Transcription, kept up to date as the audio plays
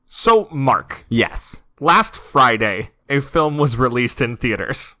So, Mark, Yes. last Friday, a film was released in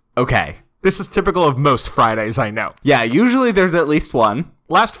theaters. Okay. This is typical of most Fridays, I know. Yeah, usually there's at least one.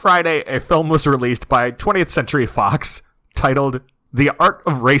 Last Friday, a film was released by 20th Century Fox titled The Art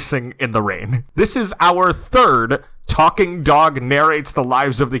of Racing in the Rain. This is our third Talking Dog Narrates the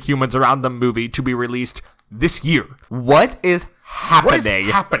Lives of the Humans Around Them movie to be released this year. What is happening? What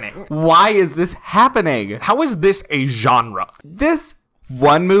is happening? Why is this happening? How is this a genre? This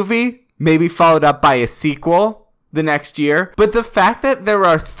one movie, maybe followed up by a sequel the next year, but the fact that there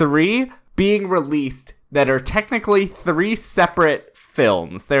are three being released that are technically three separate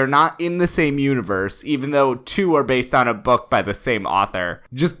films, they're not in the same universe, even though two are based on a book by the same author,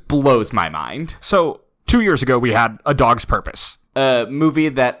 just blows my mind. So, 2 years ago, we had A Dog's Purpose. A movie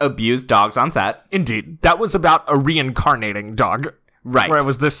that abused dogs on set. Indeed. That was about a reincarnating dog. Right. Where it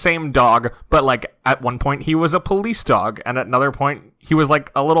was the same dog, but like at one point he was a police dog, and at another point he was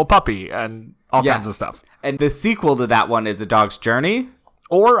like a little puppy and all kinds of stuff. And the sequel to that one is A Dog's Journey.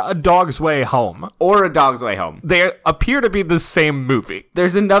 Or A Dog's Way Home. Or A Dog's Way Home. They appear to be the same movie.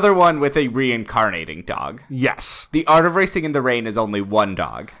 There's another one with a reincarnating dog. Yes. The Art of Racing in the Rain is only one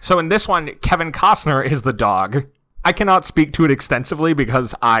dog. So in this one, Kevin Costner is the dog. I cannot speak to it extensively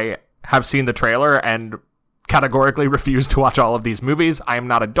because I have seen the trailer and categorically refuse to watch all of these movies. I am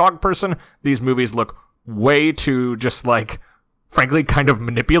not a dog person. These movies look way too just like, frankly, kind of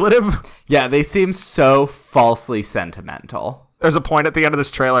manipulative. Yeah, they seem so falsely sentimental. There's a point at the end of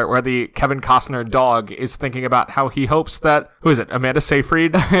this trailer where the Kevin Costner dog is thinking about how he hopes that, who is it, Amanda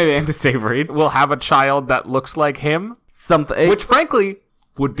Seyfried? Amanda Seyfried will have a child that looks like him. Something. Which, frankly,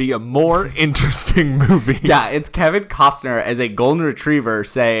 would be a more interesting movie. Yeah, it's Kevin Costner as a golden retriever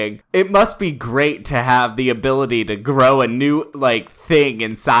saying, it must be great to have the ability to grow a new, like, thing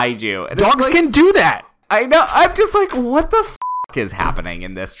inside you. And dogs like, can do that. I know. I'm just like, what the is happening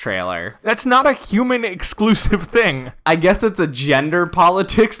in this trailer? That's not a human exclusive thing. I guess it's a gender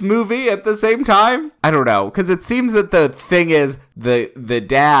politics movie at the same time. I don't know, because it seems that the thing is the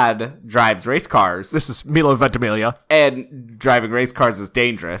dad drives race cars. This is Milo Ventimiglia. And driving race cars is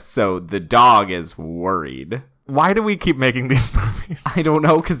dangerous, so the dog is worried. Why do we keep making these movies? I don't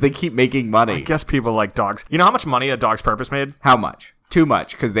know, because they keep making money. I guess people like dogs. You know how much money A Dog's Purpose made? How much? Too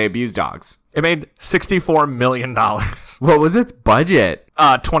much, because they abuse dogs. It made $64 million. What was its budget?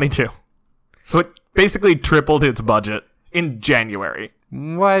 22. So it basically tripled its budget in January.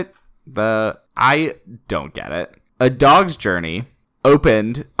 What the... I don't get it. A Dog's Journey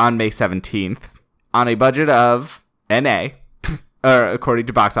opened on May 17th on a budget of NA. According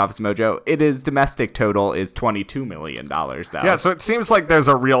to Box Office Mojo, its domestic total is $22 million, though. Yeah, so it seems like there's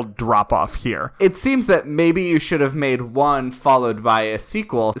a real drop-off here. It seems that maybe you should have made one followed by a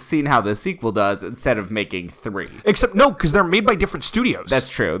sequel, seen how the sequel does, instead of making three. Except, no, because they're made by different studios. That's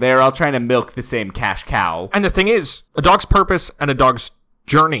true. They're all trying to milk the same cash cow. And the thing is, A Dog's Purpose and A Dog's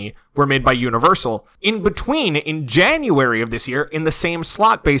Journey were made by Universal. In between, in January of this year, in the same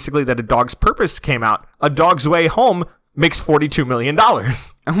slot, basically, that A Dog's Purpose came out, A Dog's Way Home makes $42 million.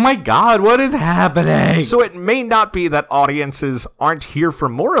 Oh my god, what is happening? So it may not be that audiences aren't here for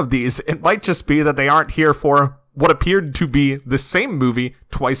more of these. It might just be that they aren't here for what appeared to be the same movie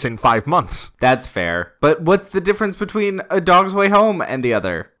twice in 5 months. That's fair. But what's the difference between A Dog's Way Home and the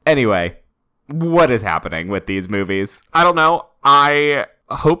other? Anyway, what is happening with these movies? I don't know. I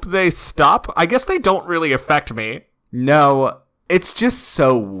hope they stop. I guess they don't really affect me. No, it's just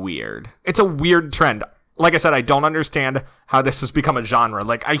so weird. It's a weird trend. Like I said, I don't understand how this has become a genre.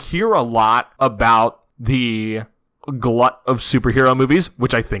 Like, I hear a lot about the glut of superhero movies,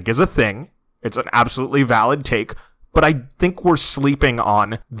 which I think is a thing. It's an absolutely valid take. But I think we're sleeping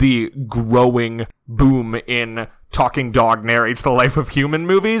on the growing boom in Talking Dog Narrates the Life of Human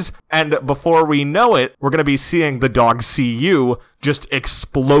movies. And before we know it, we're going to be seeing the dog see you just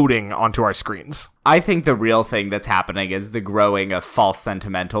exploding onto our screens. I think the real thing that's happening is the growing of false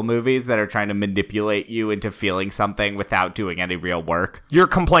sentimental movies that are trying to manipulate you into feeling something without doing any real work. You're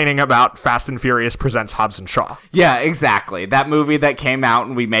complaining about Fast and Furious Presents Hobbs and Shaw. Yeah, exactly. That movie that came out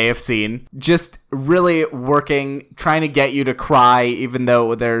and we may have seen, just really working, trying to get you to cry, even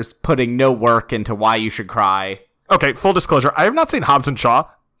though there's putting no work into why you should cry. Okay, full disclosure, I have not seen Hobbs and Shaw.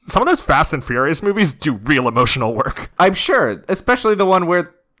 Some of those Fast and Furious movies do real emotional work. I'm sure, especially the one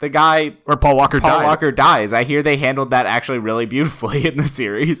where the guy... Where Paul Walker dies. I hear they handled that actually really beautifully in the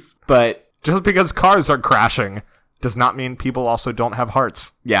series. But just because cars are crashing does not mean people also don't have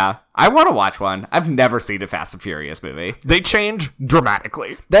hearts. Yeah, I want to watch one. I've never seen a Fast and Furious movie. They change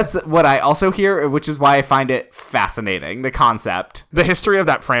dramatically. That's what I also hear, which is why I find it fascinating, the concept. The history of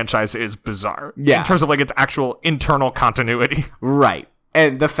that franchise is bizarre. Yeah. In terms of like its actual internal continuity. Right.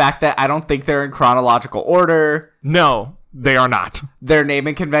 And the fact that I don't think they're in chronological order. No, they are not. Their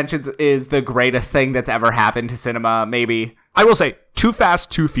naming conventions is the greatest thing that's ever happened to cinema, maybe. I will say, Too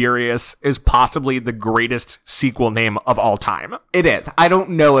Fast, Too Furious is possibly the greatest sequel name of all time. It is. I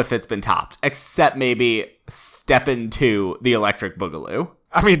don't know if it's been topped, except maybe Step Into the Electric Boogaloo.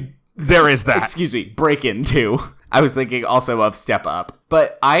 I mean, there is that. Excuse me, Break Into. I was thinking also of Step Up.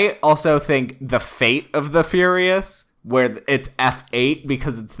 But I also think The Fate of the Furious, where it's F8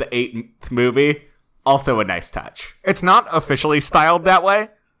 because it's the 8th movie, also a nice touch. It's not officially styled that way.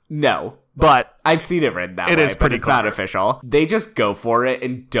 No. But I've seen it written that way. It is pretty but it's not clever. official. They just go for it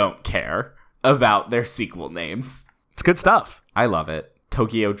and don't care about their sequel names. It's good stuff. I love it.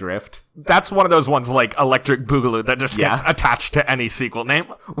 Tokyo Drift. That's one of those ones like Electric Boogaloo that just gets Yeah. attached to any sequel name.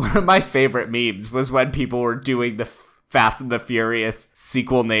 One of my favorite memes was when people were doing the Fast and the Furious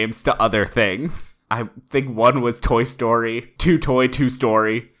sequel names to other things. I think one was Toy Story, Two Toy, Two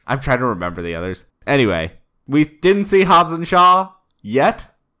Story. I'm trying to remember the others. Anyway, we didn't see Hobbs and Shaw yet,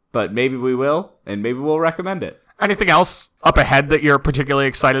 but maybe we will, and maybe we'll recommend it. Anything else up ahead that you're particularly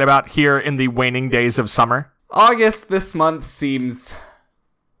excited about here in the waning days of summer? August this month seems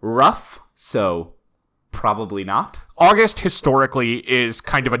rough, so probably not. August historically is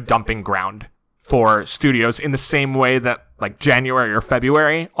kind of a dumping ground for studios in the same way that like January or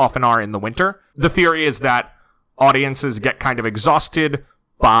February often are in the winter. The theory is that audiences get kind of exhausted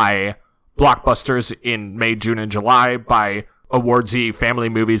by blockbusters in May, June, and July, by awardsy family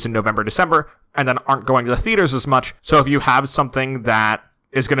movies in November, December, and then aren't going to the theaters as much. So if you have something that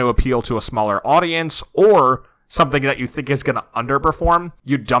is going to appeal to a smaller audience or something that you think is going to underperform,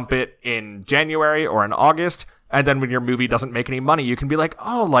 you dump it in January or in August, and then when your movie doesn't make any money, you can be like,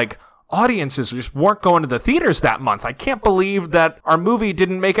 oh, like, audiences just weren't going to the theaters that month. I can't believe that our movie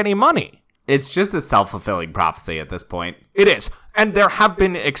didn't make any money. It's just a self-fulfilling prophecy at this point. It is. And there have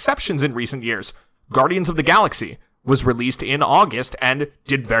been exceptions in recent years. Guardians of the Galaxy was released in August and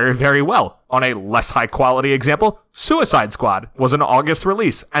did very, very well. On a less high-quality example, Suicide Squad was an August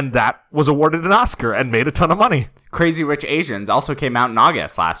release, and that was awarded an Oscar and made a ton of money. Crazy Rich Asians also came out in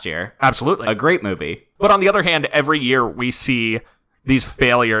August last year. Absolutely. A great movie. But on the other hand, every year we see these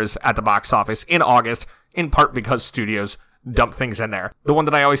failures at the box office in August, in part because studios dump things in there. The one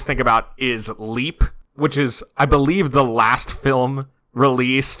that I always think about is Leap, which is, I believe, the last film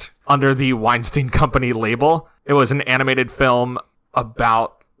released under the Weinstein Company label. It was an animated film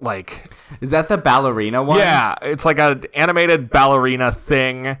about, like... Is that the ballerina one? Yeah, it's like an animated ballerina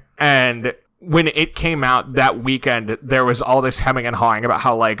thing, and when it came out that weekend, there was all this hemming and hawing about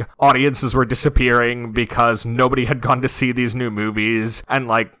how, like, audiences were disappearing because nobody had gone to see these new movies, and,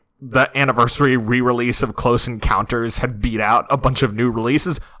 like, the anniversary re-release of Close Encounters had beat out a bunch of new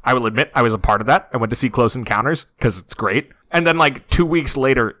releases. I will admit, I was a part of that. I went to see Close Encounters, because it's great. And then, like, 2 weeks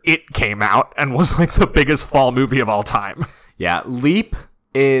later, it came out and was, like, the biggest fall movie of all time. Yeah, Leap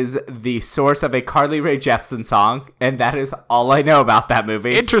is the source of a Carly Rae Jepsen song, and that is all I know about that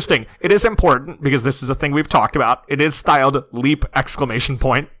movie. Interesting. It is important, because this is a thing we've talked about. It is styled Leap!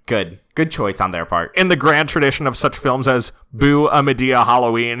 Good. Good choice on their part. In the grand tradition of such films as Boo! A Medea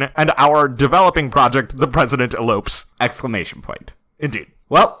Halloween and our developing project, The President Elopes! Indeed.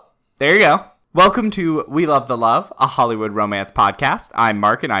 Well, there you go. Welcome to We Love the Love, a Hollywood romance podcast. I'm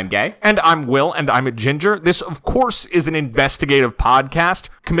Mark and I'm gay. And I'm Will and I'm a ginger. This, of course, is an investigative podcast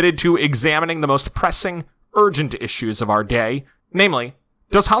committed to examining the most pressing, urgent issues of our day. Namely,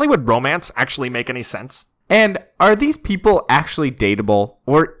 does Hollywood romance actually make any sense? And are these people actually dateable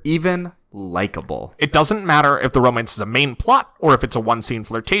or even likable? It doesn't matter if the romance is a main plot or if it's a one-scene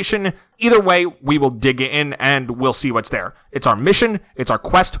flirtation. Either way, we will dig in and we'll see what's there. It's our mission. It's our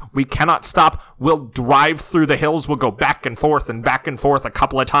quest. We cannot stop. We'll drive through the hills. We'll go back and forth a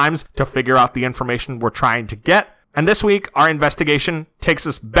couple of times to figure out the information we're trying to get. And this week, our investigation takes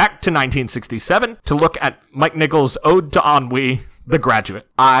us back to 1967 to look at Mike Nichols' Ode to Ennui, The Graduate.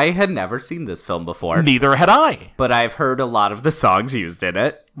 I had never seen this film before. Neither had I. But I've heard a lot of the songs used in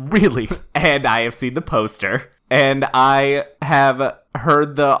it. Really? And I have seen the poster. And I have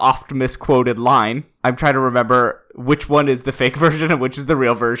heard the oft misquoted line. I'm trying to remember which one is the fake version and which is the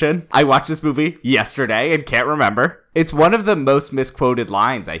real version. I watched this movie yesterday and can't remember. It's one of the most misquoted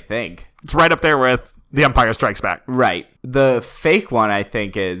lines, I think. It's right up there with The Empire Strikes Back. Right. The fake one, I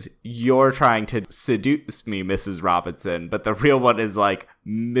think, is, "You're trying to seduce me, Mrs. Robinson." But the real one is like,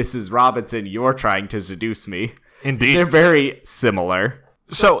 "Mrs. Robinson, you're trying to seduce me." Indeed. They're very similar.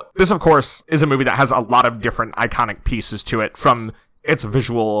 So this, of course, is a movie that has a lot of different iconic pieces to it, from its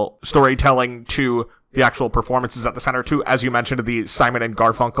visual storytelling to the actual performances at the center to, as you mentioned, the Simon and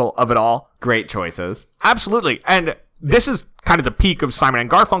Garfunkel of it all. Great choices. Absolutely. And this is kind of the peak of Simon and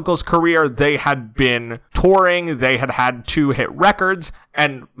Garfunkel's career. They had been touring, they had had 2 hit records,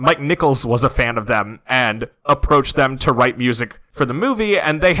 and Mike Nichols was a fan of them and approached them to write music for the movie,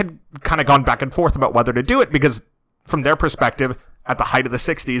 and they had kind of gone back and forth about whether to do it because from their perspective, at the height of the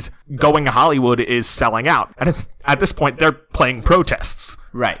 60s, going to Hollywood is selling out. And at this point, they're playing protests.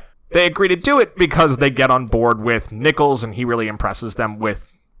 Right. They agree to do it because they get on board with Nichols, and he really impresses them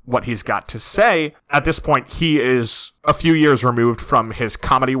with what he's got to say. At this point, he is a few years removed from his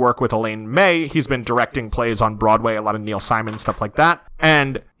comedy work with Elaine May. He's been directing plays on Broadway, a lot of Neil Simon, stuff like that.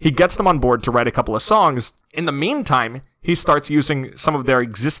 And he gets them on board to write a couple of songs. In the meantime, he starts using some of their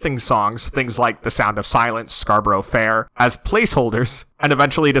existing songs, things like The Sound of Silence, Scarborough Fair, as placeholders, and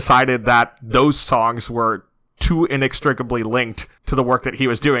eventually decided that those songs were too inextricably linked to the work that he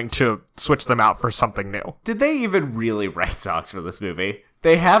was doing to switch them out for something new. Did they even really write songs for this movie?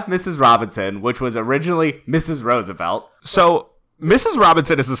 They have Mrs. Robinson, which was originally Mrs. Roosevelt. So Mrs.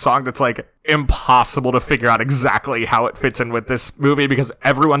 Robinson is a song that's like impossible to figure out exactly how it fits in with this movie because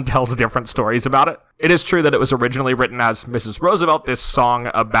everyone tells different stories about it. It is true that it was originally written as Mrs. Roosevelt, this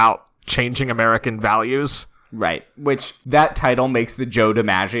song about changing American values. Right, which that title makes the Joe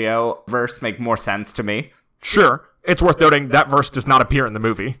DiMaggio verse make more sense to me. Sure, it's worth noting that verse does not appear in the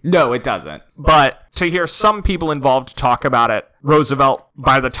movie. No, it doesn't. But to hear some people involved talk about it, Roosevelt,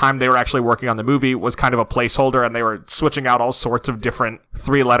 by the time they were actually working on the movie, was kind of a placeholder, and they were switching out all sorts of different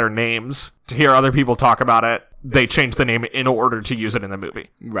 3-letter names. To hear other people talk about it, they changed the name in order to use it in the movie.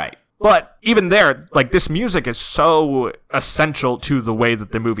 Right. But even there, like, this music is so essential to the way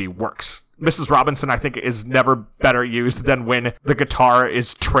that the movie works. Mrs. Robinson, I think, is never better used than when the guitar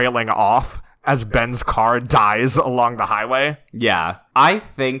is trailing off as Ben's car dies along the highway. Yeah. I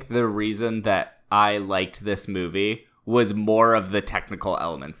think the reason that I liked this movie was more of the technical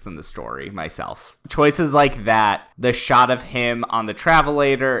elements than the story myself. Choices like that, the shot of him on the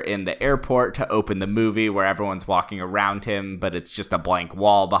travelator in the airport to open the movie where everyone's walking around him, but it's just a blank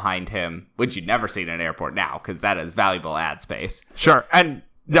wall behind him, which you'd never see in an airport now, because that is valuable ad space. Sure, and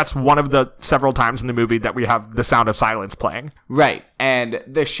that's one of the several times in the movie that we have The Sound of Silence playing. Right, and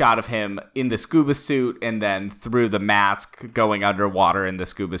the shot of him in the scuba suit and then through the mask going underwater in the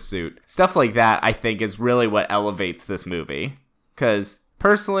scuba suit. Stuff like that, I think, is really what elevates this movie. Because,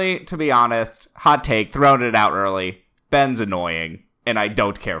 personally, to be honest, hot take, throwing it out early, Ben's annoying, and I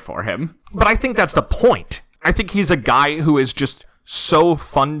don't care for him. But I think that's the point. I think he's a guy who is just so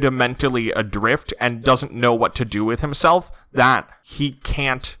fundamentally adrift and doesn't know what to do with himself that he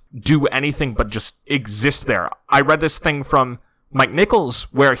can't do anything but just exist there. I read this thing from Mike Nichols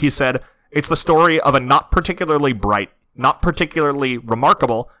where he said, it's the story of a not particularly bright, not particularly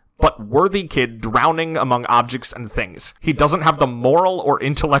remarkable, but worthy kid drowning among objects and things. He doesn't have the moral or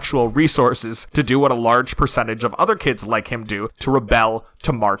intellectual resources to do what a large percentage of other kids like him do, to rebel,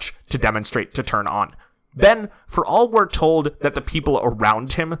 to march, to demonstrate, to turn on. Ben, for all we're told that the people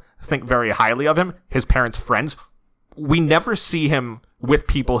around him think very highly of him, his parents' friends, we never see him with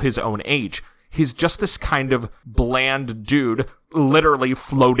people his own age. He's just this kind of bland dude, literally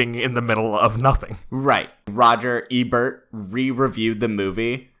floating in the middle of nothing. Right. Roger Ebert re-reviewed the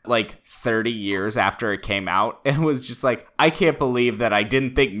movie like 30 years after it came out and was just like, I can't believe that I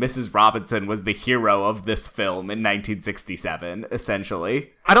didn't think Mrs. Robinson was the hero of this film in 1967, essentially.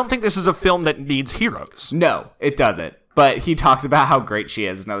 I don't think this is a film that needs heroes. No, it doesn't. But he talks about how great she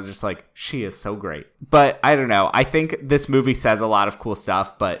is, and I was just like, she is so great. But I don't know. I think this movie says a lot of cool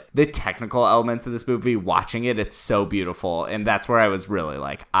stuff, but the technical elements of this movie, watching it, it's so beautiful. And that's where I was really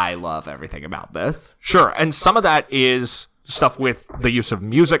like, I love everything about this. Sure, and some of that is stuff with the use of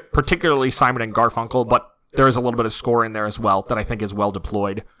music, particularly Simon and Garfunkel, but there is a little bit of score in there as well that I think is well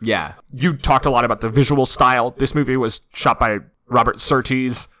deployed. Yeah. You talked a lot about the visual style. This movie was shot by Robert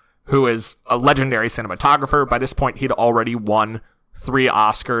Surtees, who is a legendary cinematographer. By this point, he'd already won 3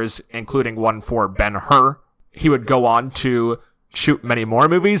 Oscars, including one for Ben-Hur. He would go on to shoot many more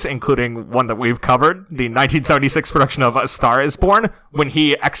movies, including one that we've covered, the 1976 production of A Star is Born, when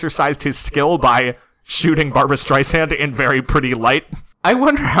he exercised his skill by shooting Barbra Streisand in very pretty light. I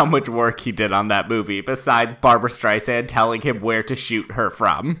wonder how much work he did on that movie, besides Barbra Streisand telling him where to shoot her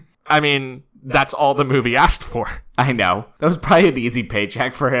from. I mean, that's all the movie asked for. I know. That was probably an easy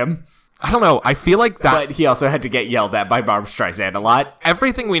paycheck for him. I don't know. I feel like that... But he also had to get yelled at by Barbra Streisand a lot.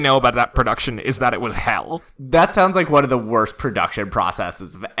 Everything we know about that production is that it was hell. That sounds like one of the worst production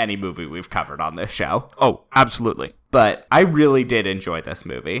processes of any movie we've covered on this show. Oh, absolutely. But I really did enjoy this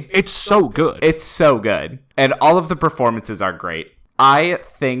movie. It's so good. It's so good. And all of the performances are great. I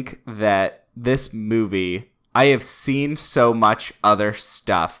think that this movie I have seen so much other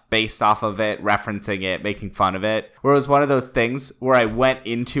stuff based off of it, referencing it, making fun of it, where it was one of those things where I went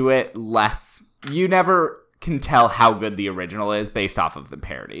into it less. You never can tell how good the original is based off of the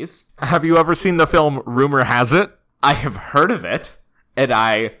parodies. Have you ever seen the film Rumor Has It? I have heard of it, and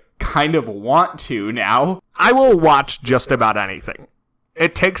I kind of want to now. I will watch just about anything.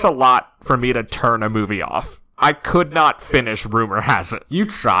 It takes a lot for me to turn a movie off. I could not finish Rumor Has It. You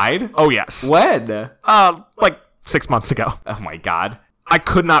tried? Oh, yes. When? Like 6 months ago. Oh my god. I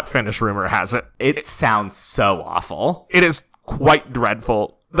could not finish Rumor Has It. It sounds so awful. It is quite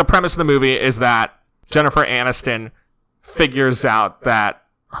dreadful. The premise of the movie is that Jennifer Aniston figures out that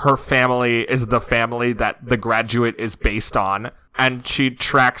her family is the family that The Graduate is based on, and she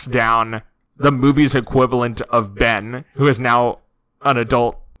tracks down the movie's equivalent of Ben, who is now an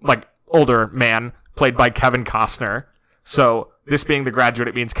adult, like, older man, played by Kevin Costner. So, this being The Graduate,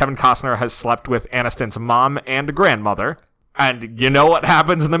 it means Kevin Costner has slept with Aniston's mom and grandmother. And you know what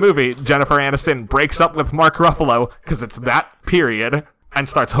happens in the movie? Jennifer Aniston breaks up with Mark Ruffalo, because it's that period, and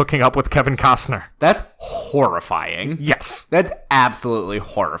starts hooking up with Kevin Costner. That's horrifying. Yes. That's absolutely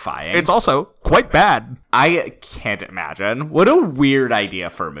horrifying. It's also quite bad. I can't imagine. What a weird idea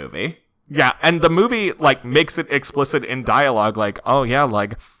for a movie. Yeah, and the movie, like, makes it explicit in dialogue, like, oh yeah,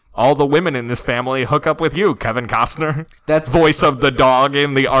 like, all the women in this family hook up with you, Kevin Costner. That's voice of the dog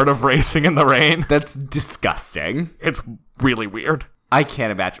in The Art of Racing in the Rain. That's disgusting. It's really weird. I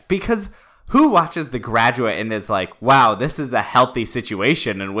can't imagine. Because who watches The Graduate and is like, wow, this is a healthy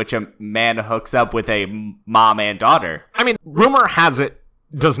situation in which a man hooks up with a mom and daughter? I mean, Rumor Has It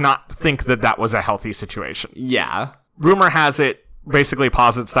does not think that that was a healthy situation. Yeah. Rumor Has It basically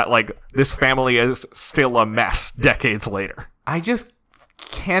posits that, like, this family is still a mess decades later. I just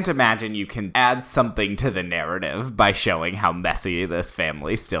can't imagine you can add something to the narrative by showing how messy this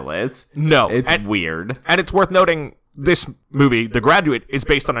family still is. No. It's weird. And it's worth noting, this movie, The Graduate, is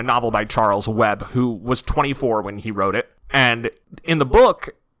based on a novel by Charles Webb, who was 24 when he wrote it. And in the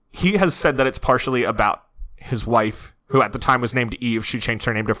book, he has said that it's partially about his wife, who at the time was named Eve. She changed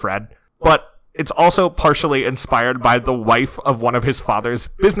her name to Fred. But it's also partially inspired by the wife of one of his father's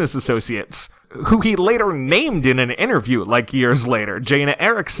business associates, who he later named in an interview, like, years later, Jana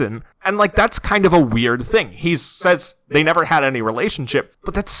Erickson. And, like, that's kind of a weird thing. He says they never had any relationship,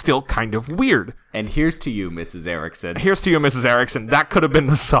 but that's still kind of weird. And here's to you, Mrs. Erickson. Here's to you, Mrs. Erickson. That could have been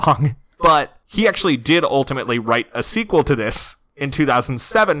the song. But he actually did ultimately write a sequel to this in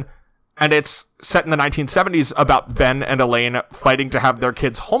 2007, and it's set in the 1970s about Ben and Elaine fighting to have their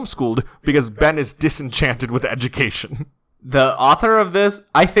kids homeschooled because Ben is disenchanted with education. The author of this,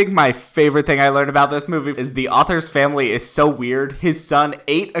 I think my favorite thing I learned about this movie is the author's family is so weird. His son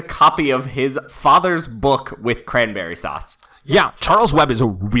ate a copy of his father's book with cranberry sauce. Yeah, Charles Webb is a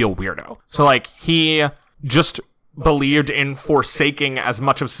real weirdo. So, like, he just believed in forsaking as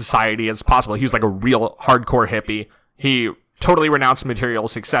much of society as possible. He was like a real hardcore hippie. He totally renounced material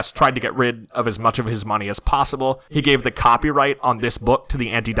success, tried to get rid of as much of his money as possible. He gave the copyright on this book to the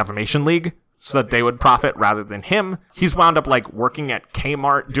Anti-Defamation League so that they would profit rather than him. He's wound up, like, working at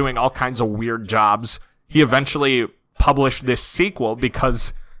Kmart, doing all kinds of weird jobs. He eventually published this sequel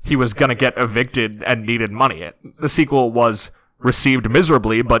because he was going to get evicted and needed money. The sequel was received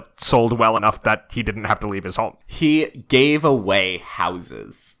miserably, but sold well enough that he didn't have to leave his home. He gave away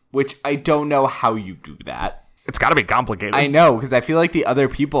houses, which I don't know how you do that. It's got to be complicated. I know, because I feel like the other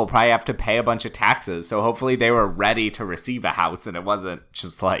people probably have to pay a bunch of taxes, so hopefully they were ready to receive a house, and it wasn't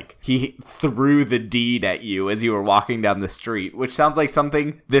just like he threw the deed at you as you were walking down the street, which sounds like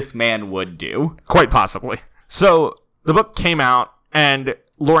something this man would do. Quite possibly. So, the book came out, and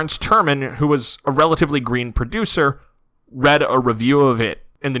Lawrence Terman, who was a relatively green producer, read a review of it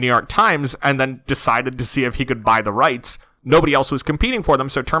in the New York Times, and then decided to see if he could buy the rights. Nobody else was competing for them,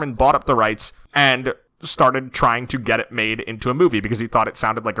 so Terman bought up the rights, and started trying to get it made into a movie because he thought it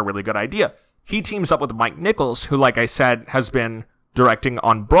sounded like a really good idea. He teams up with Mike Nichols, who, like I said, has been directing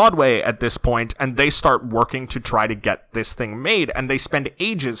on Broadway at this point, and they start working to try to get this thing made, and they spend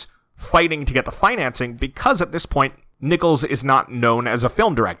ages fighting to get the financing because at this point, Nichols is not known as a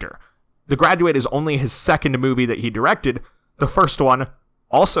film director. The Graduate is only his second movie that he directed. The first one,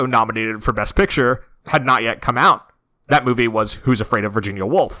 also nominated for Best Picture, had not yet come out. That movie was Who's Afraid of Virginia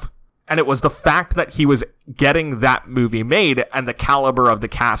Woolf? And it was the fact that he was getting that movie made and the caliber of the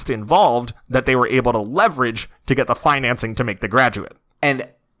cast involved that they were able to leverage to get the financing to make The Graduate. And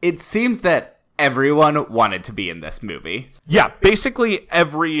it seems that everyone wanted to be in this movie. Yeah, basically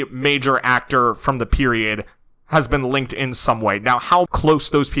every major actor from the period has been linked in some way. Now, how close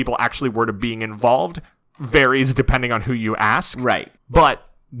those people actually were to being involved varies depending on who you ask. Right. But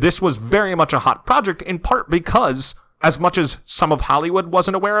this was very much a hot project, in part because, as much as some of Hollywood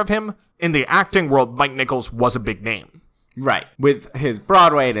wasn't aware of him, in the acting world, Mike Nichols was a big name. Right. With his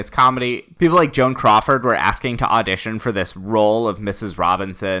Broadway and his comedy, people like Joan Crawford were asking to audition for this role of Mrs.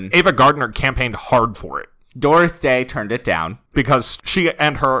 Robinson. Ava Gardner campaigned hard for it. Doris Day turned it down. Because she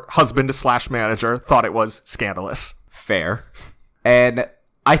and her husband/manager thought it was scandalous. Fair. And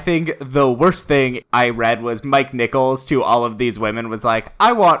I think the worst thing I read was Mike Nichols to all of these women was like,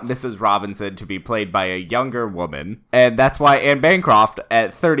 I want Mrs. Robinson to be played by a younger woman. And that's why Anne Bancroft,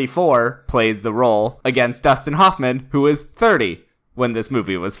 at 34, plays the role against Dustin Hoffman, who is 30 when this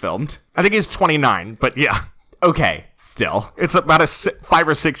movie was filmed. I think he's 29, but yeah. Okay, still. It's about a 5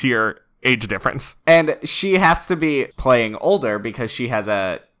 or 6 year age difference. And she has to be playing older because she has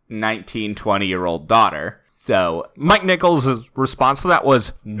a 19, 20-year-old daughter. So Mike Nichols' response to that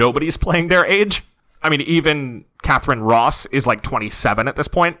was, nobody's playing their age. I mean, even Catherine Ross is like 27 at this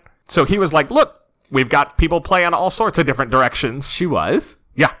point. So he was like, look, we've got people playing all sorts of different directions. She was?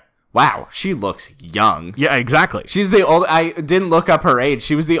 Yeah. Wow, she looks young. Yeah, exactly. She's the old. I didn't look up her age.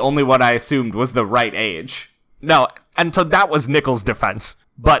 She was the only one I assumed was the right age. No, and so that was Nichols' defense.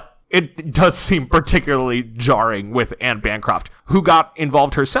 But it does seem particularly jarring with Anne Bancroft, who got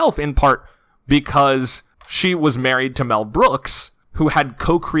involved herself in part because she was married to Mel Brooks, who had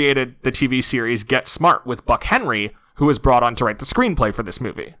co-created the TV series Get Smart with Buck Henry, who was brought on to write the screenplay for this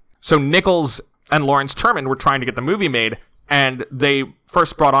movie. So Nichols and Lawrence Terman were trying to get the movie made, and they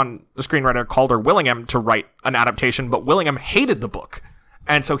first brought on the screenwriter Calder Willingham to write an adaptation, but Willingham hated the book.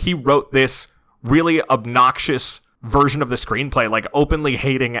 And so he wrote this really obnoxious version of the screenplay, like openly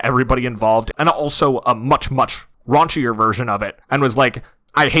hating everybody involved, and also a much, much raunchier version of it, and was like,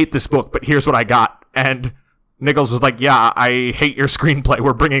 I hate this book, but here's what I got. And Nichols was like, yeah, I hate your screenplay.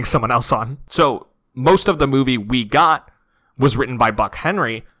 We're bringing someone else on. So most of the movie we got was written by Buck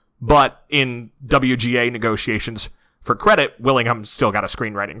Henry, but in WGA negotiations for credit, Willingham still got a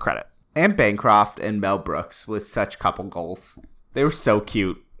screenwriting credit. Anne Bancroft and Mel Brooks was such couple goals. They were so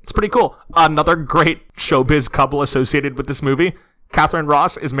cute. It's pretty cool. Another great showbiz couple associated with this movie, Catherine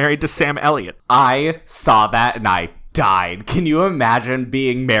Ross is married to Sam Elliott. I saw that and I died. Can you imagine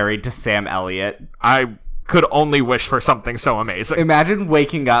being married to Sam Elliott? I could only wish for something so amazing. Imagine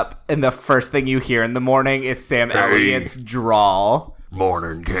waking up and the first thing you hear in the morning is Sam Elliott's drawl.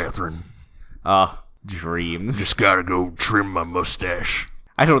 Morning, Catherine. Dreams. Just gotta go trim my mustache.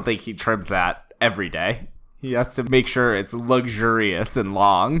 I don't think he trims that every day. He has to make sure it's luxurious and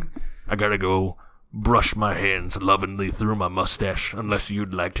long. I gotta go brush my hands lovingly through my mustache, unless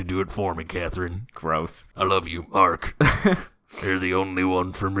you'd like to do it for me, Catherine. Gross. I love you, Mark. You're the only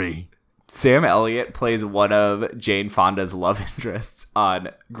one for me. Sam Elliott plays one of Jane Fonda's love interests on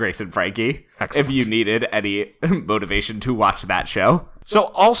Grace and Frankie. Excellent. If you needed any motivation to watch that show. So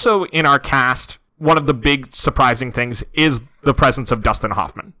also in our cast, one of the big surprising things is the presence of Dustin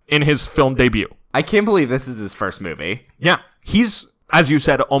Hoffman in his film debut. I can't believe this is his first movie. Yeah, he's, as you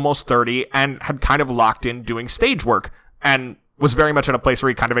said, almost 30 and had kind of locked in doing stage work and was very much at a place where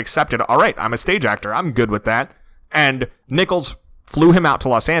he kind of accepted, all right, I'm a stage actor, I'm good with that. And Nichols flew him out to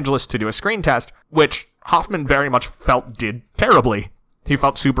Los Angeles to do a screen test, which Hoffman very much felt did terribly. He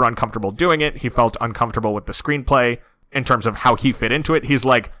felt super uncomfortable doing it. He felt uncomfortable with the screenplay in terms of how he fit into it. He's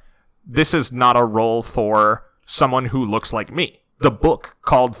like, this is not a role for someone who looks like me. The book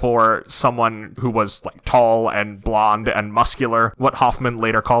called for someone who was like tall and blonde and muscular, what Hoffman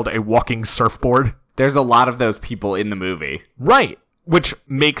later called a walking surfboard. There's a lot of those people in the movie. Right, which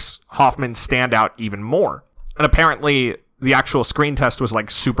makes Hoffman stand out even more. And apparently the actual screen test was like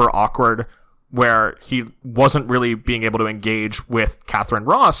super awkward, where he wasn't really being able to engage with Catherine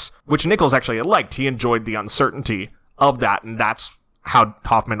Ross, which Nichols actually liked. He enjoyed the uncertainty of that, and that's how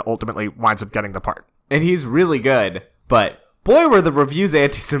Hoffman ultimately winds up getting the part. And he's really good, but boy, were the reviews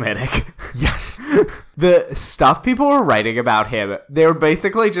anti-Semitic. Yes. The stuff people were writing about him, they were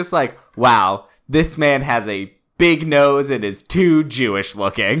basically just like, wow, this man has a big nose and is too Jewish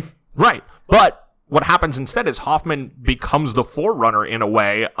looking. Right. But what happens instead is Hoffman becomes the forerunner in a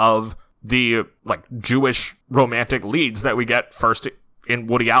way of the like Jewish romantic leads that we get first in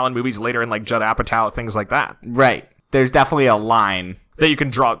Woody Allen movies, later in like Judd Apatow, things like that. Right. There's definitely a line that you can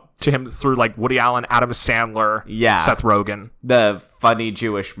draw to him through like Woody Allen, Adam Sandler, Seth Rogen. The funny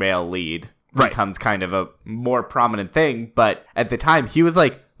Jewish male lead becomes kind of a more prominent thing, but at the time he was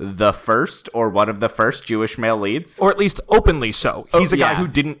like the first or one of the first Jewish male leads. Or at least openly so. He's a guy who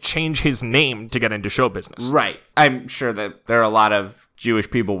didn't change his name to get into show business. Right. I'm sure that there are a lot of Jewish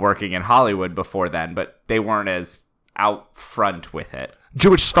people working in Hollywood before then, but they weren't as out front with it.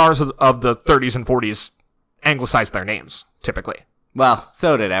 Jewish stars of the 30s and 40s anglicized their names, typically. Well,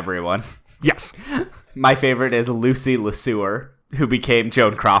 so did everyone. Yes. My favorite is Lucy LeSueur, who became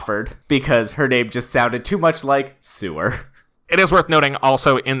Joan Crawford, because her name just sounded too much like sewer. It is worth noting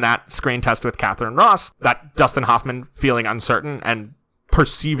also in that screen test with Catherine Ross that Dustin Hoffman, feeling uncertain and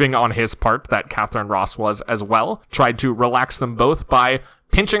perceiving on his part that Catherine Ross was as well, tried to relax them both by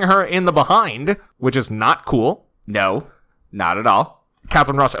pinching her in the behind, which is not cool. No, not at all.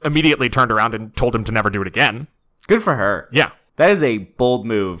 Catherine Ross immediately turned around and told him to never do it again. Good for her. Yeah. That is a bold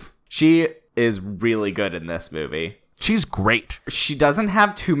move. She is really good in this movie. She's great. She doesn't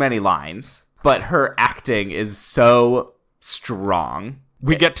have too many lines, but her acting is so strong.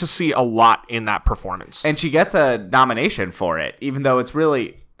 We get to see a lot in that performance. And she gets a nomination for it, even though it's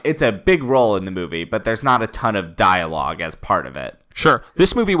a big role in the movie, but there's not a ton of dialogue as part of it. Sure.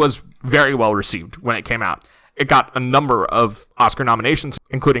 This movie was very well received when it came out. It got a number of Oscar nominations,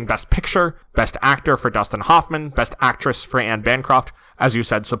 including Best Picture, Best Actor for Dustin Hoffman, Best Actress for Anne Bancroft, as you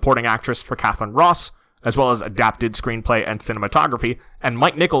said, Supporting Actress for Catherine Ross, as well as Adapted Screenplay and Cinematography, and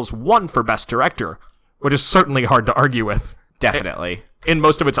Mike Nichols won for Best Director, which is certainly hard to argue with. Definitely. In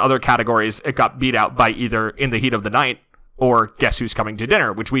most of its other categories, it got beat out by either In the Heat of the Night or Guess Who's Coming to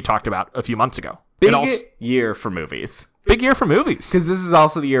Dinner, which we talked about a few months ago. Big year for movies. Big year for movies. Because this is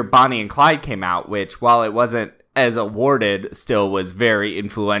also the year Bonnie and Clyde came out, which, while it wasn't as awarded, still was very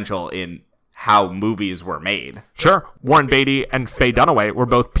influential in how movies were made. Sure. Warren Beatty and Faye Dunaway were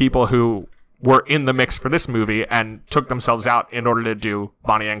both people who were in the mix for this movie and took themselves out in order to do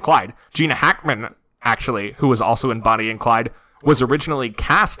Bonnie and Clyde. Gina Hackman, actually, who was also in Bonnie and Clyde, was originally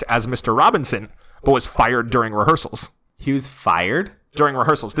cast as Mr. Robinson, but was fired during rehearsals. He was fired? During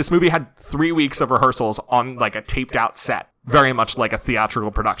rehearsals. This movie had 3 weeks of rehearsals on like a taped out set. Very much like a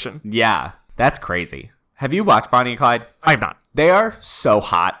theatrical production. Yeah, that's crazy. Have you watched Bonnie and Clyde? I have not. They are so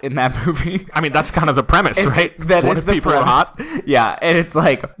hot in that movie. I mean, that's kind of the premise, right? That what is if the people premise. are hot? Yeah, and it's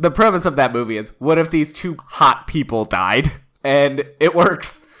like, the premise of that movie is, what if these two hot people died? And it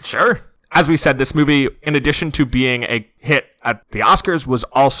works. Sure. As we said, this movie, in addition to being a hit at the Oscars, was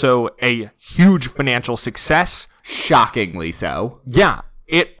also a huge financial success. Shockingly so. Yeah.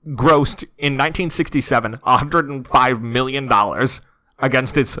 It grossed, in 1967, $105 million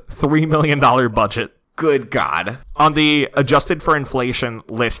against its $3 million budget. Good God. On the adjusted for inflation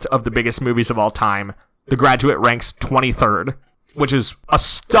list of the biggest movies of all time, The Graduate ranks 23rd, which is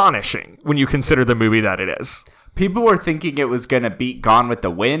astonishing when you consider the movie that it is. People were thinking it was going to beat Gone with the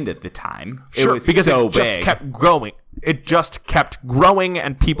Wind at the time. Sure, it was because so it just big. kept growing. It just kept growing,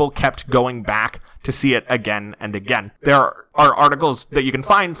 and people kept going back to see it again and again. There are articles that you can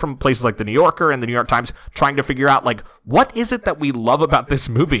find from places like The New Yorker and The New York Times trying to figure out, like, what is it that we love about this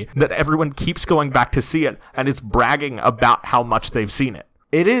movie that everyone keeps going back to see it and is bragging about how much they've seen it.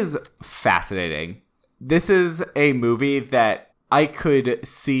 It is fascinating. This is a movie that I could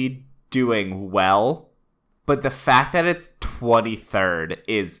see doing well, but the fact that it's 23rd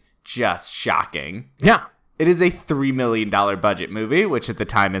is just shocking. Yeah. It is a $3 million budget movie, which at the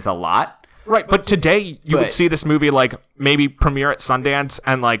time is a lot. Right, but today you would see this movie like maybe premiere at Sundance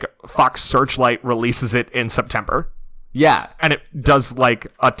and like Fox Searchlight releases it in September. Yeah. And it does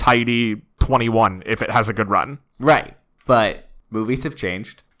like a tidy 21 if it has a good run. Right. But movies have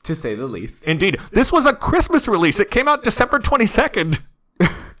changed, to say the least. Indeed. This was a Christmas release. It came out December 22nd.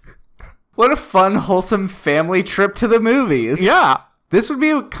 What a fun, wholesome family trip to the movies. Yeah. This would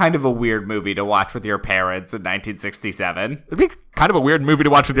be kind of a weird movie to watch with your parents in 1967. It'd be kind of a weird movie to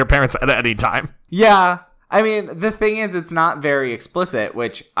watch with your parents at any time. Yeah. I mean, the thing is, it's not very explicit,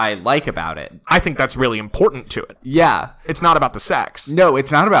 which I like about it. I think that's really important to it. Yeah. It's not about the sex. No,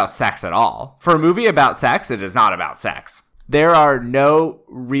 it's not about sex at all. For a movie about sex, it is not about sex. There are no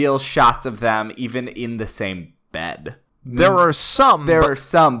real shots of them even in the same bed. There are some.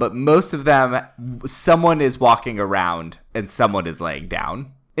 But most of them, someone is walking around and someone is laying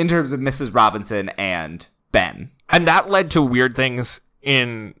down. In terms of Mrs. Robinson and Ben. And that led to weird things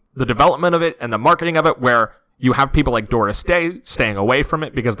in the development of it and the marketing of it, where you have people like Doris Day staying away from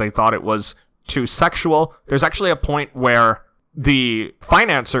it because they thought it was too sexual. There's actually a point where the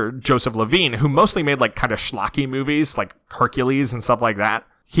financer, Joseph Levine, who mostly made like kind of schlocky movies like Hercules and stuff like that,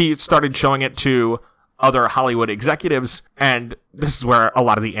 he started showing it to other Hollywood executives, and this is where a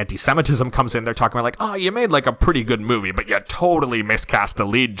lot of the anti-Semitism comes in. They're talking about like, oh, you made like a pretty good movie, but you totally miscast the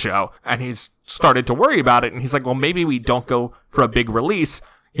lead, Joe. And he's started to worry about it, and he's like, well, maybe we don't go for a big release.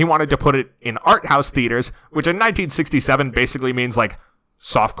 He wanted to put it in art house theaters, which in 1967 basically means like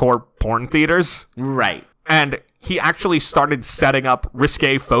softcore porn theaters. Right. And he actually started setting up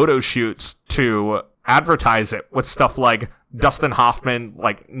risque photo shoots to advertise it with stuff like Dustin Hoffman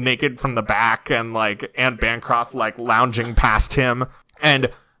like naked from the back and like Anne Bancroft like lounging past him, and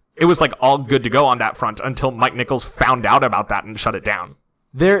it was like all good to go on that front until Mike Nichols found out about that and shut it down.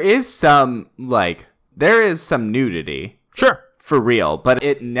 There is some nudity. Sure. For real, but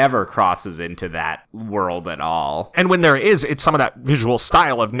it never crosses into that world at all. And when there is, it's some of that visual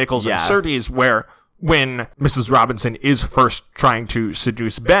style of Nichols Yeah. and Surtees where when Mrs. Robinson is first trying to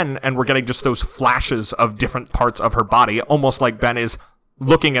seduce Ben and we're getting just those flashes of different parts of her body, almost like Ben is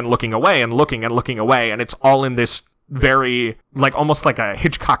looking and looking away and looking and looking away, and it's all in this very, like, almost like a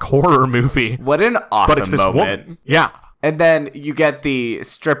Hitchcock horror movie. What an awesome But it's this moment. woman. Yeah. And then you get the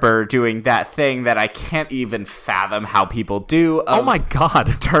stripper doing that thing that I can't even fathom how people do. Of Oh my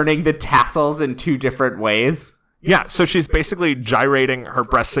God. turning the tassels in 2 different ways. Yeah, so she's basically gyrating her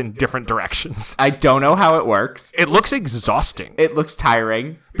breasts in different directions. I don't know how it works. It looks exhausting It looks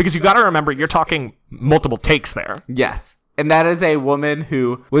tiring. because you got to remember you're talking multiple takes there. Yes. And that is a woman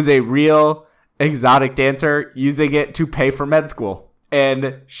who was a real exotic dancer using it to pay for med school.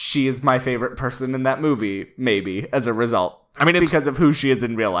 And she is my favorite person in that movie, maybe, as a result. I mean, it's because of who she is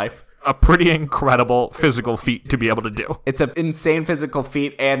in real life. a pretty incredible physical feat to be able to do. It's an insane physical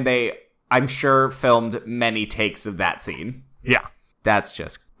feat, and they, I'm sure, filmed many takes of that scene. Yeah.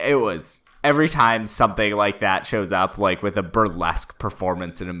 It was, every time something like that shows up, like with a burlesque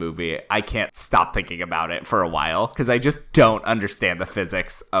performance in a movie, I can't stop thinking about it for a while, because I just don't understand the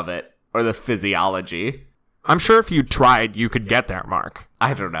physics of it, or the physiology. I'm sure if you tried, you could get there, Mark.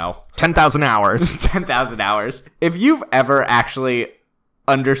 I don't know. 10,000 hours. 10,000 hours. If you've ever actually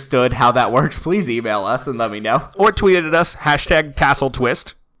understood how that works, please email us and let me know. Or tweeted at us,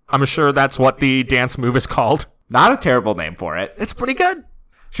 #TasselTwist. I'm sure that's what the dance move is called. Not a terrible name for it. It's pretty good.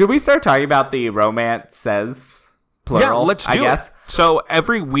 Should we start talking about the romances? Plural, Yeah, let's do I guess. it. So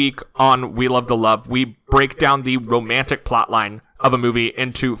every week on We Love to Love, we break down the romantic plotline of a movie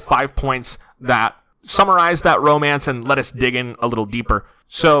into 5 points that summarize that romance and let us dig in a little deeper.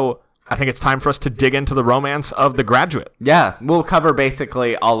 So I think it's time for us to dig into the romance of The Graduate. Yeah, we'll cover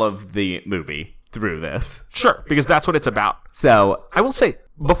basically all of the movie through this. Sure, because that's what it's about. So, I will say,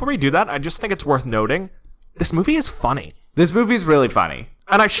 before we do that, I just think it's worth noting, this movie is funny. this movie's really funny.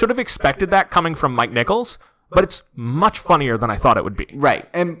 And I should have expected that coming from Mike Nichols, but it's much funnier than I thought it would be. Right.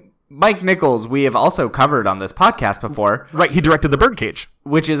 And Mike Nichols, we have also covered on this podcast before, Right, he directed The Birdcage.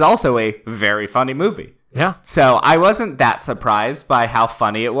 which is also a very funny movie. Yeah. So I wasn't that surprised by how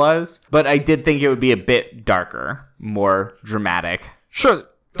funny it was, but I did think it would be a bit darker, more dramatic. Sure,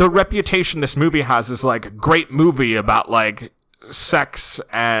 the reputation this movie has is like a great movie about like sex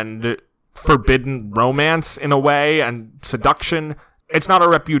and forbidden romance in a way and seduction. It's not a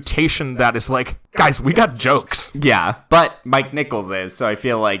reputation that is like, guys, we got jokes. Yeah, but Mike Nichols is, so I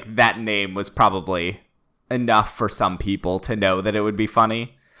feel like that name was probably enough for some people to know that it would be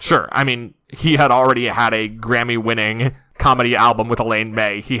funny. Sure, I mean, he had already had a Grammy-winning comedy album with Elaine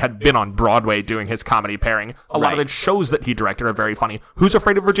May. He had been on Broadway doing his comedy pairing. A lot of Right. the shows that he directed are very funny. Who's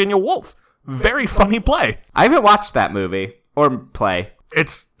Afraid of Virginia Woolf? Very funny play. I haven't watched that movie or play.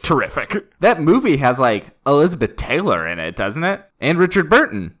 It's terrific. That movie has like Elizabeth Taylor in it, doesn't it? And Richard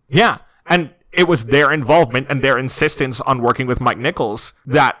Burton. Yeah, and it was their involvement and their insistence on working with Mike Nichols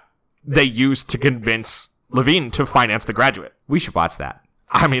that they used to convince Levine to finance The Graduate. We should watch that.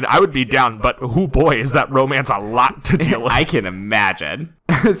 I mean, I would be down, but oh boy, is that romance a lot to deal with. I can imagine.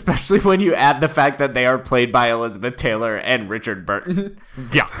 Especially when you add the fact that they are played by Elizabeth Taylor and Richard Burton.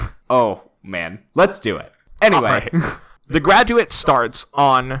 Yeah. Oh, man. Let's do it. Anyway. All right. The Graduate starts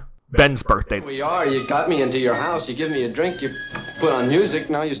on Ben's birthday. We are. You got me into your house. You give me a drink. You put on music.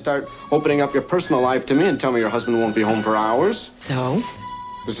 Now you start opening up your personal life to me and tell me your husband won't be home for hours. So?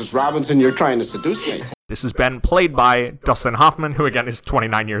 Mrs. Robinson, you're trying to seduce me. This is Ben, played by Dustin Hoffman, who again is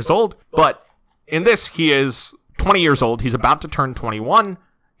 29 years old. But in this, he is 20 years old. He's about to turn 21.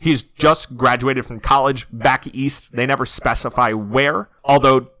 He's just graduated from college back east. They never specify where,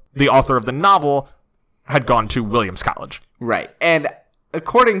 although the author of the novel had gone to Williams College. Right. And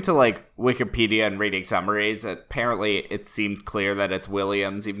according to like Wikipedia and reading summaries, apparently it seems clear that it's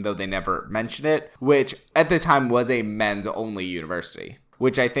Williams, even though they never mention it, which at the time was a men's only university.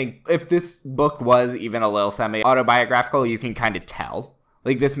 Which I think if this book was even a little semi-autobiographical, you can kind of tell.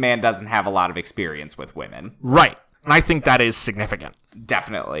 Like, this man doesn't have a lot of experience with women. Right. And I think that is significant.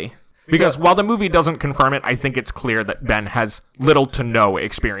 Definitely. Because while the movie doesn't confirm it, I think it's clear that Ben has little to no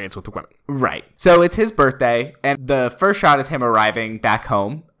experience with women. Right. So it's his birthday, and the first shot is him arriving back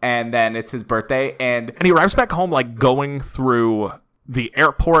home, and then it's his birthday, and And he arrives back home, like, going through the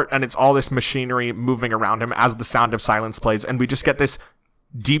airport, and it's all this machinery moving around him as The Sound of Silence plays, and we just get this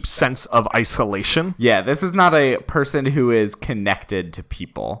deep sense of isolation. Yeah, this is not a person who is connected to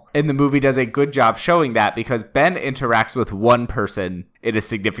people. And the movie does a good job showing that because Ben interacts with one person in a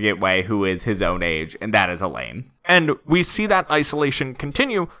significant way who is his own age, and that is Elaine. And we see that isolation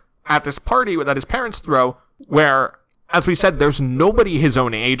continue at this party that his parents throw, where, as we said, there's nobody his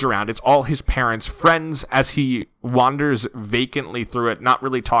own age around. It's all his parents' friends as he wanders vacantly through it, not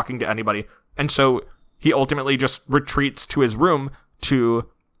really talking to anybody. And so he ultimately just retreats to his room to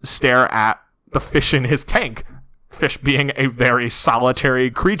stare at the fish in his tank. Fish being a very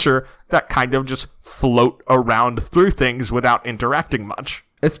solitary creature that kind of just float around through things without interacting much.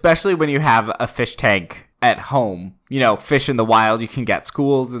 Especially when you have a fish tank at home. You know, fish in the wild, you can get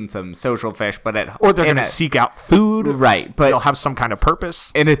schools and some social fish, but or they're going to seek out food. Right, but they'll have some kind of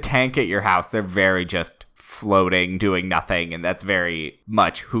purpose. In a tank at your house, they're very just floating, doing nothing, and that's very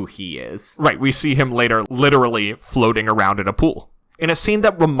much who he is. Right, we see him later literally floating around in a pool. In a scene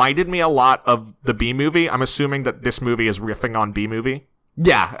that reminded me a lot of the B-movie. I'm assuming that this movie is riffing on B-movie.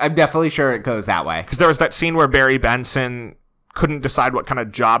 Yeah, I'm definitely sure it goes that way. Because there was that scene where Barry Benson couldn't decide what kind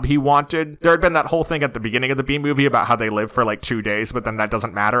of job he wanted. There had been that whole thing at the beginning of the B-movie about how they live for like 2 days, but then that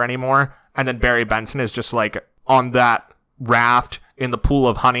doesn't matter anymore. And then Barry Benson is just like on that raft in the pool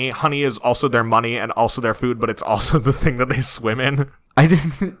of honey. Honey is also their money and also their food, but it's also the thing that they swim in. I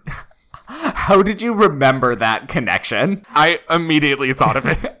didn't... How did you remember that connection? I immediately thought of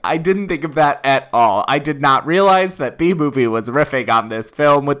it. I didn't think of that at all. I did not realize that B-Movie was riffing on this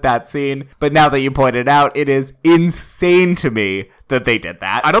film with that scene, but now that you pointed out, it is insane to me that they did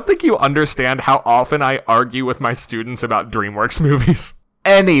that. I don't think you understand how often I argue with my students about DreamWorks movies.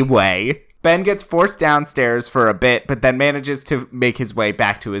 Anyway, Ben gets forced downstairs for a bit, but then manages to make his way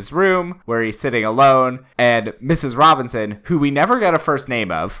back to his room, where he's sitting alone, and Mrs. Robinson, who we never got a first name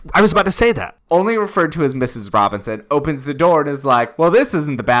of, I was about to say that. Only referred to as Mrs. Robinson, opens the door and is like, well, this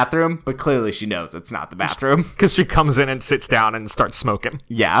isn't the bathroom, but clearly she knows it's not the bathroom. Because she comes in and sits down and starts smoking.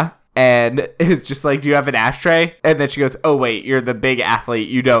 Yeah. And is just like, do you have an ashtray? And then she goes, oh, wait, you're the big athlete.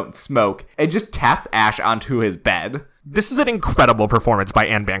 You don't smoke. And just taps Ash onto his bed. This is an incredible performance by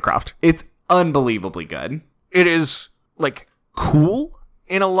Anne Bancroft. It's unbelievably good. It is, like, cool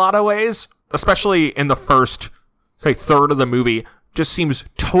in a lot of ways, especially in the first, say, third of the movie. Just seems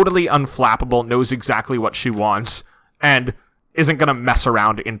totally unflappable, knows exactly what she wants, and isn't going to mess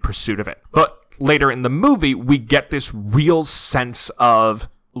around in pursuit of it. But later in the movie, we get this real sense of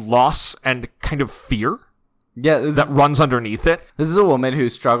loss and kind of fear. Yeah, that runs underneath it. This is a woman who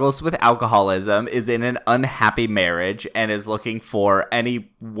struggles with alcoholism, is in an unhappy marriage, and is looking for any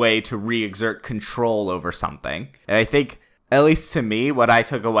way to re-exert control over something. And I think, at least to me, what I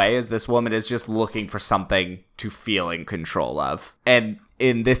took away is this woman is just looking for something to feel in control of. And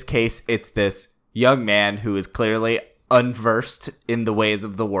in this case, it's this young man who is clearly unversed in the ways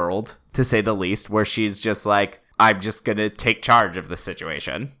of the world, to say the least, where she's just like, I'm just gonna take charge of the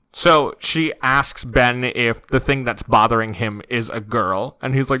situation. So she asks Ben if the thing that's bothering him is a girl,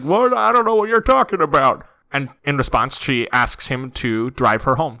 and he's like, what? I don't know what you're talking about. And in response, she asks him to drive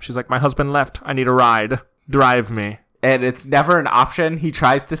her home. She's like, my husband left. I need a ride. Drive me. And it's never an option. He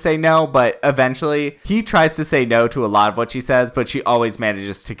tries to say no, but eventually he tries to say no to a lot of what she says, but she always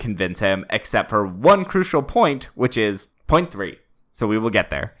manages to convince him, except for one crucial point, which is point 3. So we will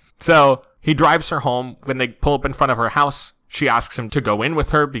get there. So he drives her home. When they pull up in front of her house, she asks him to go in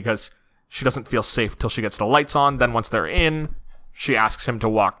with her because she doesn't feel safe till she gets the lights on. Then once they're in, she asks him to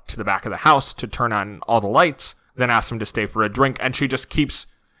walk to the back of the house to turn on all the lights, then asks him to stay for a drink. And she just keeps,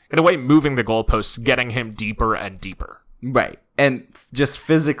 in a way, moving the goalposts, getting him deeper and deeper. Right. And just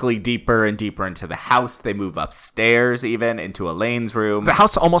physically deeper and deeper into the house. They move upstairs even into Elaine's room. The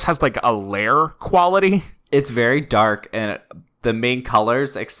house almost has like a lair quality. It's very dark, and the main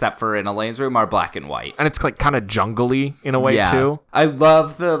colors, except for in Elaine's room, are black and white. And it's like kind of jungly in a way, too. I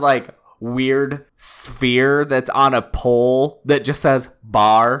love the like weird sphere that's on a pole that just says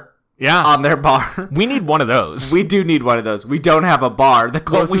bar on their bar. We need one of those. We do need one of those. We don't have a bar. The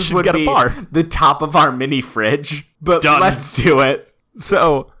closest would be the top of our mini fridge. But let's do it.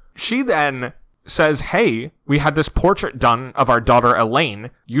 So she then says, hey, we had this portrait done of our daughter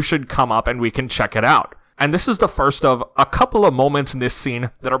Elaine. You should come up and we can check it out. And this is the first of a couple of moments in this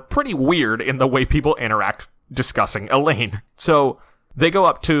scene that are pretty weird in the way people interact discussing Elaine. So they go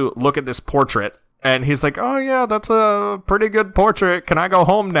up to look at this portrait, and he's like, oh yeah, that's a pretty good portrait. Can I go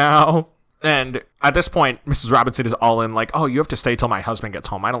home now? And at this point, Mrs. Robinson is all in like, oh, you have to stay till my husband gets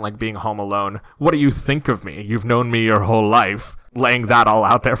home. I don't like being home alone. What do you think of me? You've known me your whole life. Laying that all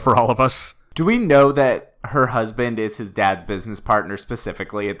out there for all of us. Do we know that her husband is his dad's business partner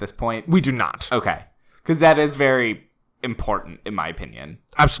specifically at this point? We do not. Okay. Because that is very important, in my opinion.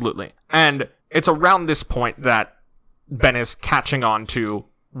 Absolutely. And it's around this point that Ben is catching on to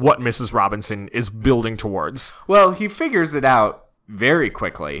what Mrs. Robinson is building towards. Well, he figures it out very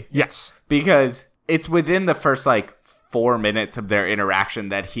quickly. Yes. Because it's within the first, 4 minutes of their interaction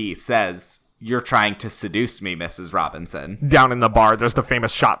that he says, "You're trying to seduce me, Mrs. Robinson." Down in the bar, there's the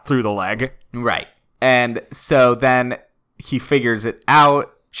famous shot through the leg. Right. And so then he figures it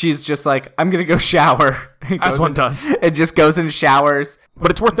out. She's just like, "I'm going to go shower." As one does. It just goes and showers. But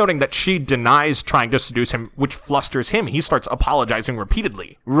it's worth noting that she denies trying to seduce him, which flusters him. He starts apologizing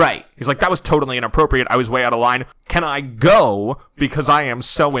repeatedly. Right. He's like, "That was totally inappropriate. I was way out of line. Can I go? Because I am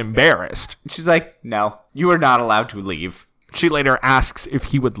so embarrassed." She's like, "No, you are not allowed to leave." She later asks if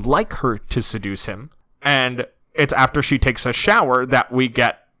he would like her to seduce him. And it's after she takes a shower that we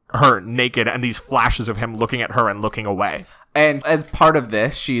get her naked and these flashes of him looking at her and looking away. And as part of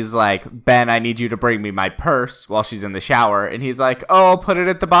this, she's like, "Ben, I need you to bring me my purse," while she's in the shower. And he's like, "Oh, I'll put it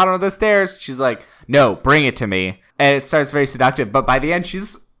at the bottom of the stairs." She's like, "No, bring it to me." And it starts very seductive. But by the end,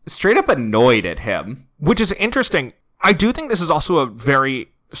 she's straight up annoyed at him. Which is interesting. I do think this is also a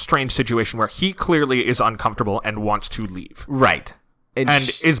very strange situation where he clearly is uncomfortable and wants to leave. Right.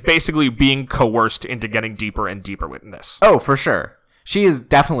 And is basically being coerced into getting deeper and deeper with this. Oh, for sure. She is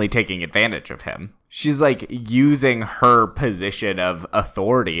definitely taking advantage of him. She's using her position of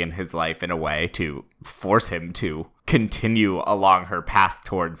authority in his life in a way to force him to continue along her path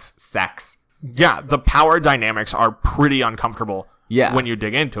towards sex. Yeah, the power dynamics are pretty uncomfortable when you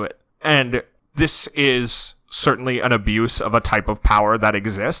dig into it. And this is certainly an abuse of a type of power that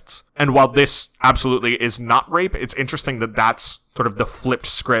exists. And while this absolutely is not rape, it's interesting that that's sort of the flipped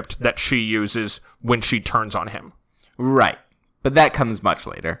script that she uses when she turns on him. Right. But that comes much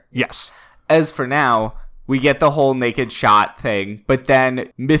later. Yes. As for now, we get the whole naked shot thing, but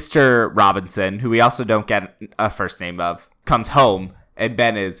then Mr. Robinson, who we also don't get a first name of, comes home, and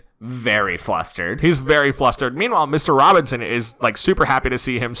Ben is very flustered. He's very flustered. Meanwhile, Mr. Robinson is super happy to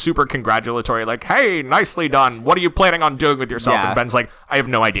see him, super congratulatory, "Hey, nicely done. What are you planning on doing with yourself?" Yeah. And Ben's like, "I have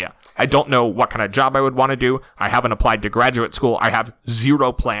no idea. I don't know what kind of job I would want to do. I haven't applied to graduate school. I have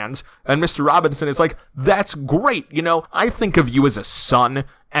zero plans." And Mr. Robinson is like, "That's great. I think of you as a son,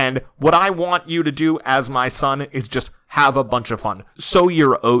 and what I want you to do as my son is just have a bunch of fun. Sow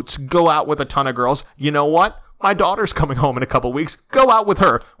your oats, go out with a ton of girls. You know what? My daughter's coming home in a couple weeks. Go out with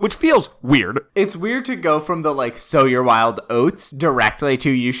her," which feels weird. It's weird to go from the sow your wild oats directly to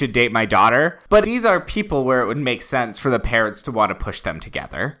 "you should date my daughter," but these are people where it would make sense for the parents to want to push them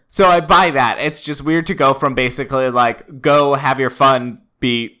together. So I buy that. It's just weird to go from basically go have your fun,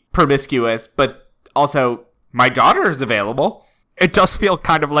 be promiscuous, but also my daughter is available. It does feel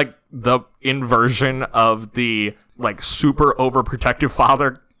kind of like the inversion of the super overprotective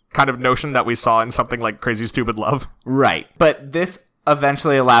father kind of notion that we saw in something like Crazy Stupid Love. Right. But this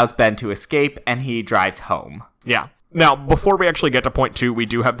eventually allows Ben to escape, and he drives home. Yeah. Now, before we actually get to point 2, we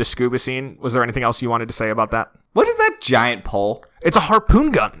do have the scuba scene. Was there anything else you wanted to say about that? What is that giant pole? It's a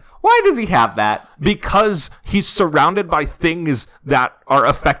harpoon gun. Why does he have that? Because he's surrounded by things that are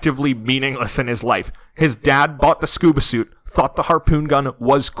effectively meaningless in his life. His dad bought the scuba suit, thought the harpoon gun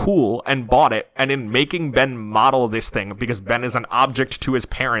was cool, and bought it. And in making Ben model this thing, because Ben is an object to his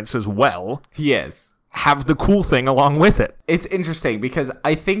parents as well, He is. have the cool thing along with it. It's interesting because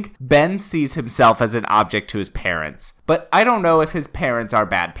I think Ben sees himself as an object to his parents, but I don't know if his parents are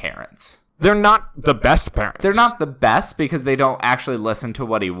bad parents. They're not the best parents. They're not the best because they don't actually listen to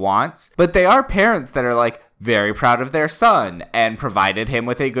what he wants, but they are parents that are very proud of their son and provided him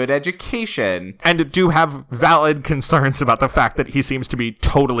with a good education. And do have valid concerns about the fact that he seems to be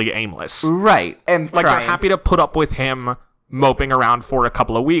totally aimless. Right. And They're happy to put up with him moping around for a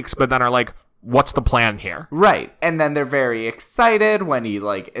couple of weeks, but then are like, what's the plan here? Right. And then they're very excited when he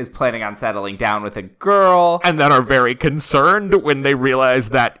is planning on settling down with a girl. And then are very concerned when they realize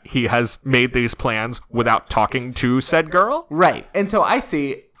that he has made these plans without talking to said girl. Right. And so I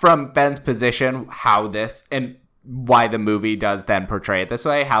see from Ben's position how this, and why the movie does then portray it this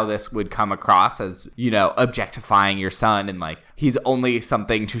way, how this would come across as, objectifying your son and he's only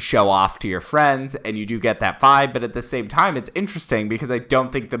something to show off to your friends, and you do get that vibe. But at the same time, it's interesting because I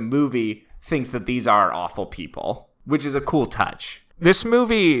don't think the movie thinks that these are awful people, which is a cool touch. This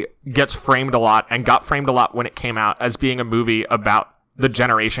movie gets framed a lot and got framed a lot when it came out as being a movie about the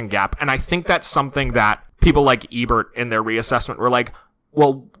generation gap. And I think that's something that people like Ebert in their reassessment were like,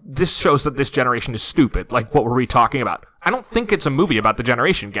 well, this shows that this generation is stupid. What were we talking about? I don't think it's a movie about the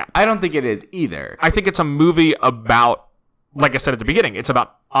generation gap. I don't think it is either. I think it's a movie about, like I said at the beginning, it's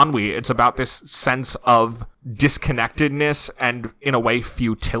about ennui. It's about this sense of disconnectedness and, in a way,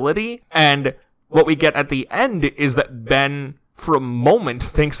 futility. And what we get at the end is that Ben, for a moment,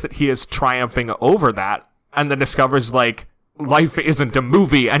 thinks that he is triumphing over that, and then discovers, like, life isn't a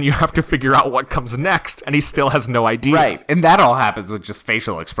movie, and you have to figure out what comes next, and he still has no idea. Right, and that all happens with just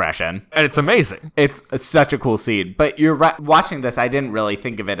facial expression. And it's amazing. It's such a cool scene. But you're right, watching this, I didn't really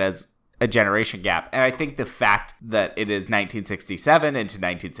think of it as a generation gap. And I think the fact that it is 1967 into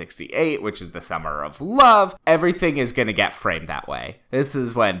 1968, which is the summer of love, everything is going to get framed that way. This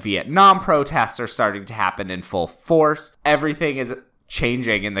is when Vietnam protests are starting to happen in full force. Everything is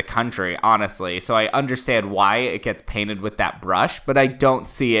changing in the country, honestly. So I understand why it gets painted with that brush, but I don't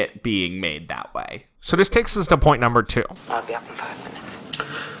see it being made that way. So this takes us to point number 2. I'll be up in 5 minutes.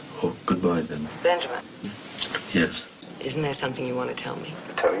 Oh, goodbye then. Benjamin, Yes. isn't there something you want to tell me?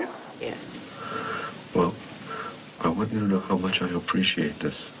 Tell you? Yes. Well, I want you to know how much I appreciate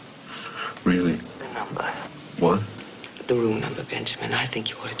this. Really. The number. What? The room number, Benjamin. I think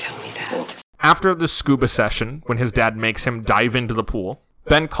you ought to tell me that. After the scuba session, when his dad makes him dive into the pool,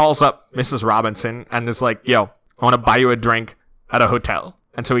 Ben calls up Mrs. Robinson and is like, yo, I want to buy you a drink at a hotel.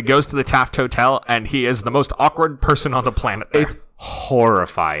 And so he goes to the Taft Hotel, and he is the most awkward person on the planet there. It's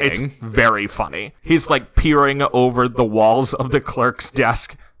horrifying. It's very funny. He's like peering over the walls of the clerk's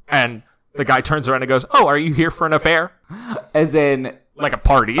desk, and the guy turns around and goes, oh, are you here for an affair? As in Like a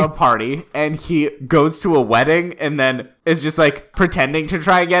party. a party, and he goes to a wedding and then is just like pretending to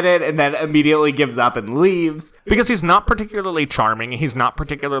try and get it and then immediately gives up and leaves. Because he's not particularly charming. He's not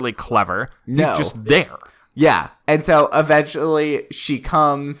particularly clever. No. He's just there. Yeah. And so eventually she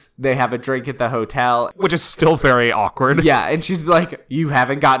comes, they have a drink at the hotel. Which is still very awkward. Yeah, and she's like, you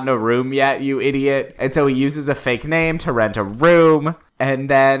haven't gotten a room yet, you idiot. And so he uses a fake name to rent a room, and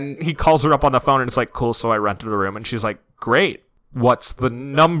then He calls her up on the phone and it's like, cool, so I rented a room. And she's like, great. What's the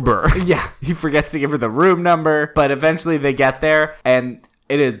number? yeah, he forgets to give her the room number, but eventually they get there, and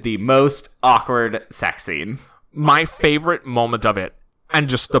it is the most awkward sex scene. My favorite moment of it, and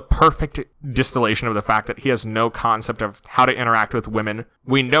just the perfect distillation of the fact that he has no concept of how to interact with women,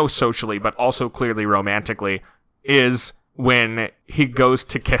 we know socially, but also clearly romantically, is when he goes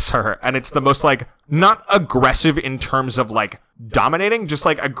to kiss her. And it's the most, like, not aggressive in terms of, like, dominating, just,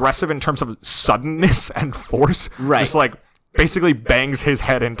 like, aggressive in terms of suddenness and force. Right. Just, like, basically bangs his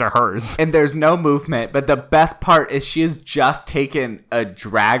head into hers. And there's no movement, but the best part is she has just taken a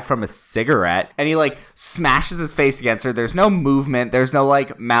drag from a cigarette, and he, like, smashes his face against her. There's no movement. There's no,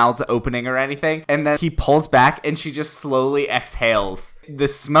 like, mouths opening or anything. And then he pulls back, and she just slowly exhales the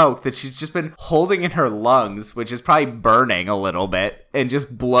smoke that she's just been holding in her lungs, which is probably burning a little bit, and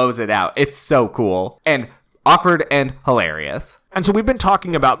just blows it out. It's so cool. And awkward and hilarious. And so we've been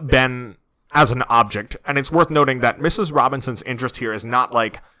talking about Ben as an object, and it's worth noting that Mrs. Robinson's interest here is not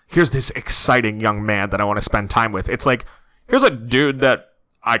like, here's this exciting young man that I want to spend time with. It's like, here's a dude that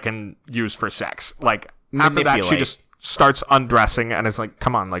I can use for sex. Like, after that, she Manipulate. just starts undressing and is like,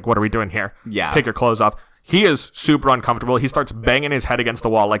 come on, like, what are we doing here? Yeah. Take your clothes off. He is super uncomfortable. He starts banging his head against the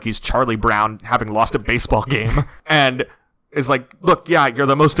wall like he's Charlie Brown having lost a baseball game. And is like, look, yeah, you're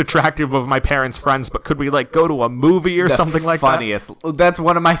the most attractive of my parents' friends, but could we, like, go to a movie or something like that? Funniest. That's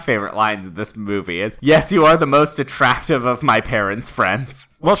one of my favorite lines in this movie is, yes, you are the most attractive of my parents' friends.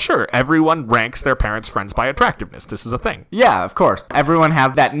 Well, sure, everyone ranks their parents' friends by attractiveness. This is a thing. Yeah, of course. Everyone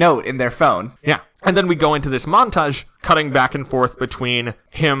has that note in their phone. Yeah. And then we go into this montage, cutting back and forth between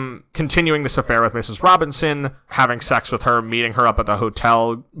him continuing this affair with Mrs. Robinson, having sex with her, meeting her up at the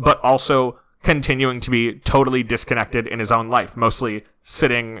hotel, but also continuing to be totally disconnected in his own life, mostly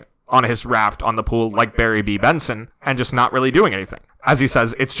sitting on his raft on the pool like Barry B. Benson and just not really doing anything. As he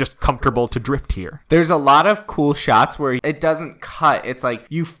says, it's just comfortable to drift here. There's a lot of cool shots where it doesn't cut. It's like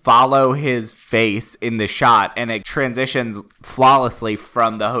you follow his face in the shot and it transitions flawlessly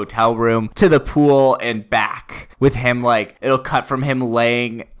from the hotel room to the pool and back with him. Like, it'll cut from him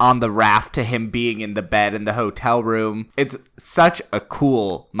laying on the raft to him being in the bed in the hotel room. It's such a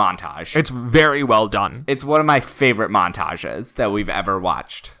cool montage. It's very well done. It's one of my favorite montages that we've ever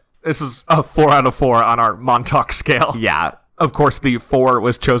watched. This is a 4 out of 4 on our Montauk scale. Yeah. Of course, the 4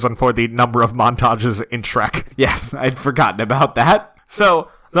 was chosen for the number of montages in Shrek. Yes, I'd forgotten about that. So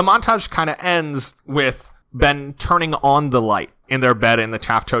the montage kind of ends with Ben turning on the light in their bed in the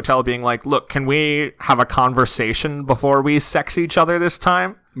Taft Hotel, being like, look, can we have a conversation before we sex each other this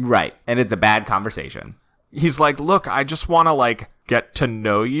time? Right. And it's a bad conversation. He's like, look, I just want to, like, get to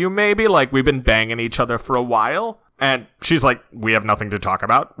know you, maybe. Like, we've been banging each other for a while. And she's like, we have nothing to talk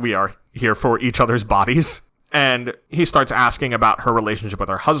about. We are here for each other's bodies. And he starts asking about her relationship with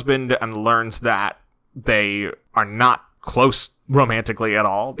her husband and learns that they are not close romantically at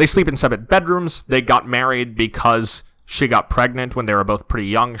all. They sleep in separate bedrooms. They got married because She got pregnant when they were both pretty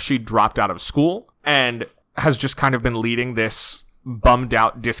young. She dropped out of school and has just kind of been leading this bummed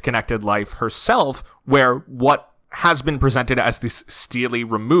out, disconnected life herself, where what has been presented as this steely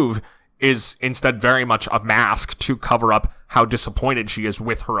remove is instead very much a mask to cover up how disappointed she is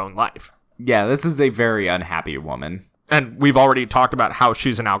with her own life. Yeah, this is a very unhappy woman. And we've already talked about how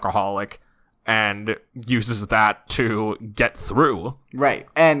she's an alcoholic and uses that to get through. Right.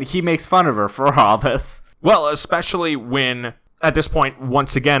 And he makes fun of her for all this. Well, especially when, at this point,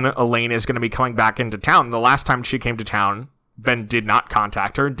 once again, Elaine is going to be coming back into town. The last time she came to town, Ben did not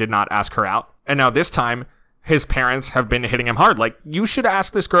contact her, did not ask her out. And now this time, his parents have been hitting him hard. Like, you should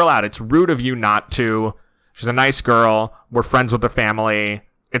ask this girl out. It's rude of you not to. She's a nice girl. We're friends with the family.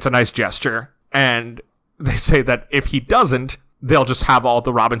 It's a nice gesture. And they say that if he doesn't, they'll just have all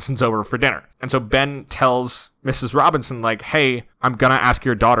the Robinsons over for dinner. And so Ben tells Mrs. Robinson, like, hey, I'm going to ask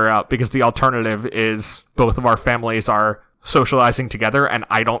your daughter out because the alternative is both of our families are socializing together, and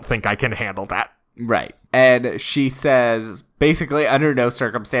I don't think I can handle that. Right. And she says, basically, under no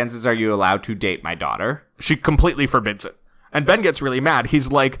circumstances are you allowed to date my daughter. She completely forbids it. And Ben gets really mad.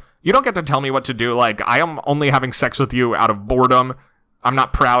 He's like, you don't get to tell me what to do. Like, I am only having sex with you out of boredom. I'm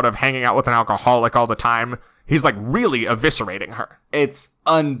not proud of hanging out with an alcoholic all the time. He's like really eviscerating her. It's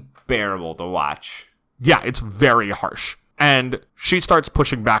unbearable to watch. Yeah, it's very harsh. And she starts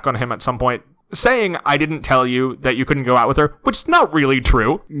pushing back on him at some point, saying, I didn't tell you that you couldn't go out with her, which is not really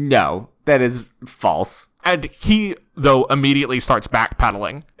true. No, that is false. And he, though, immediately starts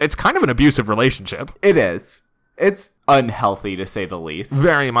backpedaling. It's kind of an abusive relationship. It is. It's unhealthy, to say the least.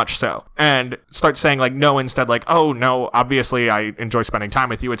 Very much so. And starts saying, like, no, instead, like, oh, no, obviously I enjoy spending time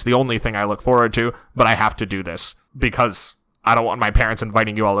with you. It's the only thing I look forward to, but I have to do this because I don't want my parents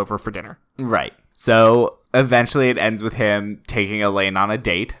inviting you all over for dinner. Right. So eventually it ends with him taking Elaine on a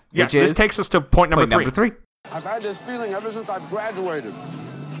date. Yes, this takes us to point number three. I've had this feeling ever since I've graduated.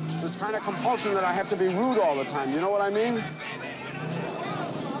 This kind of compulsion that I have to be rude all the time. You know what I mean?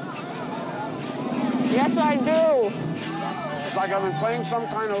 Yes, I do. It's like I've been playing some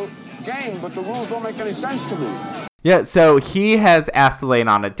kind of game, but the rules don't make any sense to me. Yeah, so he has asked Elaine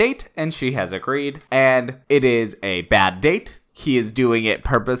on a date, and she has agreed, and it is a bad date. He is doing it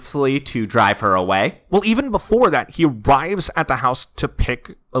purposefully to drive her away. Well, even before that, he arrives at the house to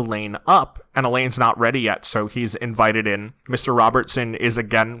pick Elaine up, and Elaine's not ready yet, so he's invited in. Mr. Robertson is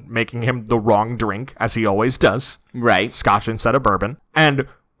again making him the wrong drink, as he always does. Right. Scotch instead of bourbon. And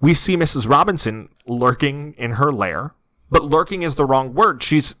we see Mrs. Robinson lurking in her lair, but lurking is the wrong word.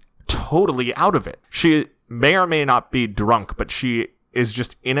 She's totally out of it. She may or may not be drunk, but she is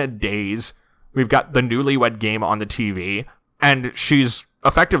just in a daze. We've got the Newlywed Game on the TV, and she's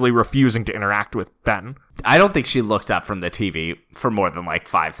effectively refusing to interact with Ben. I don't think she looks up from the TV for more than like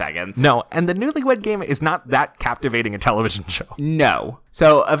 5 seconds. No, and the Newlywed Game is not that captivating a television show. No.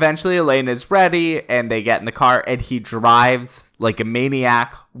 So eventually Elaine is ready, and they get in the car, and he drives like a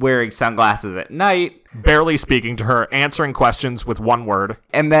maniac, wearing sunglasses at night. Barely speaking to her, answering questions with one word.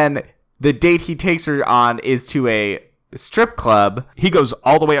 And then the date he takes her on is to a strip club. He goes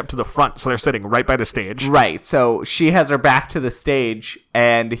all the way up to the front, so they're sitting right by the stage. Right, so she has her back to the stage,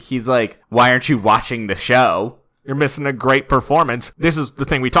 and he's like, why aren't you watching the show? You're missing a great performance. This is the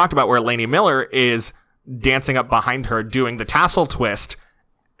thing we talked about where Lainey Miller is dancing up behind her, doing the tassel twist.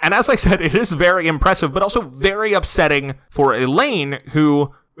 And as I said, it is very impressive, but also very upsetting for Elaine,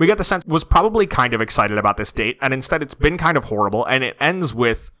 who we get the sense was probably kind of excited about this date, and instead it's been kind of horrible, and it ends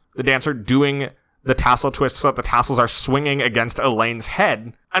with the dancer doing the tassel twist so that the tassels are swinging against Elaine's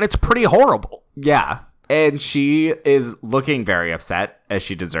head, and it's pretty horrible. Yeah, and she is looking very upset, as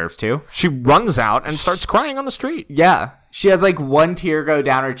she deserves to. She runs out and starts crying on the street. Yeah, she has like one tear go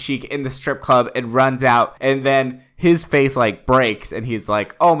down her cheek in the strip club and runs out, and then his face like breaks, and he's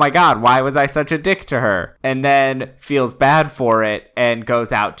like, oh my god, why was I such a dick to her? And then feels bad for it and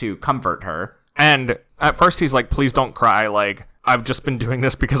goes out to comfort her. And at first he's like, please don't cry, like, I've just been doing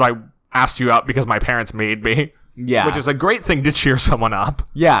this because I asked you out because my parents made me. Yeah. Which is a great thing to cheer someone up.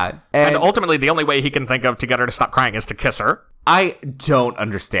 Yeah. And ultimately, the only way he can think of to get her to stop crying is to kiss her. I don't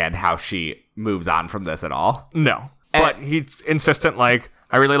understand how she moves on from this at all. No. But he's insistent, like,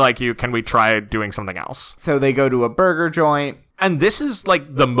 I really like you. Can we try doing something else? So they go to a burger joint. And this is,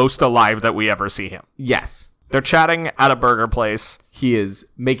 like, the most alive that we ever see him. Yes. They're chatting at a burger place. He is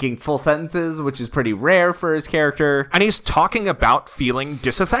making full sentences, which is pretty rare for his character. And he's talking about feeling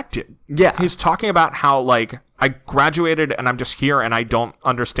disaffected. Yeah. He's talking about how, like, I graduated and I'm just here and I don't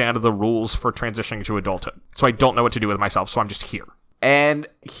understand the rules for transitioning to adulthood. So I don't know what to do with myself, so I'm just here. And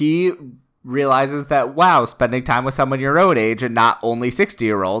he realizes that, wow, spending time with someone your own age and not only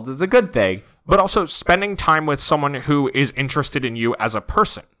 60-year-olds is a good thing. but also spending time with someone who is interested in you as a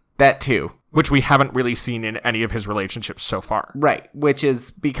person, That too. which we haven't really seen in any of his relationships so far. Right, which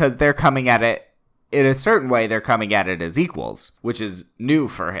is because they're coming at it in a certain way, they're coming at it as equals, which is new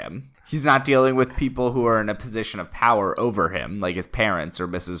for him. He's not dealing with people who are in a position of power over him, like his parents or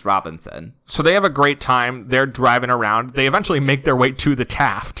Mrs. Robinson. So they have a great time. They're driving around. They eventually make their way to the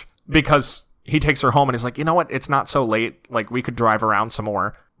Taft because he takes her home and is like, you know what? It's not so late. Like, we could drive around some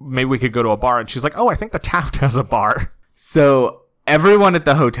more. Maybe we could go to a bar. And she's like, oh, I think the Taft has a bar. So everyone at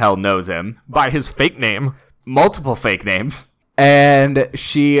the hotel knows him. By his fake name. Multiple fake names. And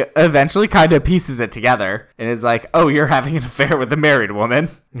she eventually kind of pieces it together and is like, oh, you're having an affair with a married woman.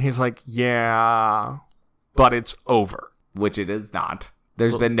 And he's like, yeah, but it's over. Which it is not.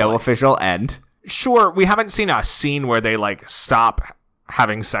 There's been no official end. Sure, we haven't seen a scene where they, like, stop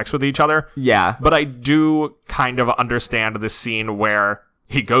having sex with each other. Yeah. But I do kind of understand the scene where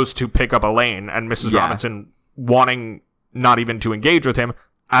he goes to pick up Elaine and Mrs. Robinson wanting not even to engage with him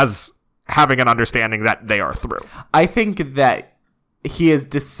as having an understanding that they are through. I think that he has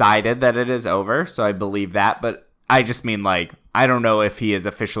decided that it is over, so I believe that, but I just mean, like, I don't know if he has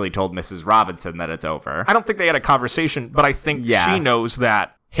officially told Mrs. Robinson that it's over. I don't think they had a conversation, but I think she knows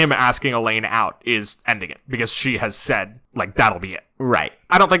that him asking Elaine out is ending it because she has said, like, that'll be it. Right.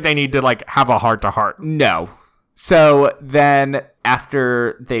 I don't think they need to, like, have a heart-to-heart. No. So then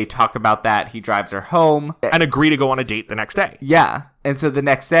after they talk about that, he drives her home. And agree to go on a date the next day. Yeah. And so the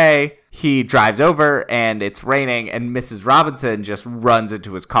next day, he drives over and it's raining and Mrs. Robinson just runs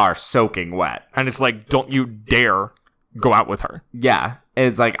into his car soaking wet. And it's like, don't you dare go out with her. Yeah.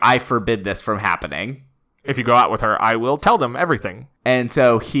 It's like, I forbid this from happening. If you go out with her, I will tell them everything. And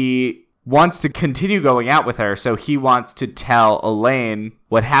so he wants to continue going out with her, so he wants to tell Elaine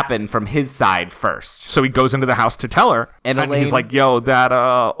what happened from his side first. So he goes into the house to tell her, and Elaine, he's like, yo, that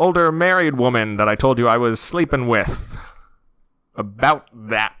older married woman that I told you I was sleeping with, about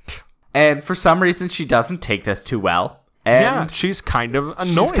that. And for some reason, she doesn't take this too well. And yeah, she's kind of annoyed.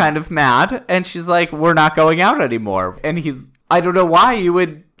 She's kind of mad, and she's like, we're not going out anymore. And he's, I don't know why you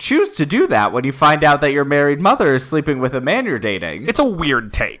would choose to do that when you find out that your married mother is sleeping with a man you're dating. It's a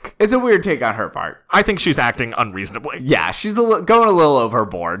weird take. It's a weird take on her part. I think she's acting unreasonably. Yeah, she's going a little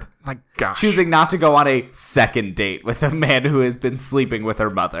overboard. My gosh. Choosing not to go on a second date with a man who has been sleeping with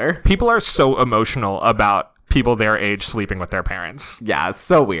her mother. People are so emotional about people their age sleeping with their parents. Yeah, it's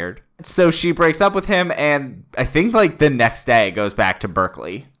so weird. So she breaks up with him, and I think, like, the next day goes back to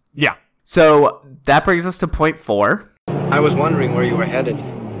Berkeley. Yeah. So that brings us to point 4. I was wondering where you were headed.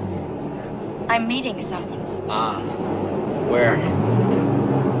 I'm meeting someone. Ah. Where?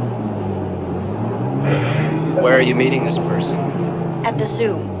 Where are you meeting this person? At the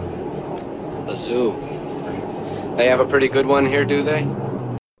zoo. The zoo. They have a pretty good one here, do they?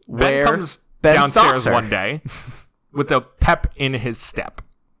 Ben comes downstairs one day with a pep in his step.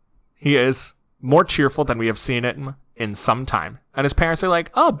 He is more cheerful than we have seen him in some time. And his parents are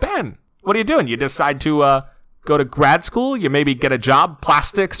like, oh, Ben, what are you doing? You decide to go to grad school? You maybe get a job?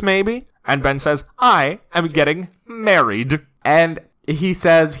 Plastics, maybe? And Ben says, I am getting married. And he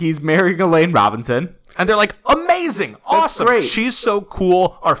says he's marrying Elaine Robinson. And they're like, amazing, awesome. great. She's so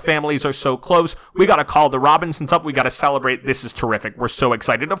cool. Our families are so close. We got to call the Robinsons up. We got to celebrate. This is terrific. We're so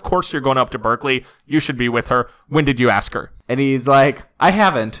excited. Of course, you're going up to Berkeley. You should be with her. When did you ask her? And he's like, I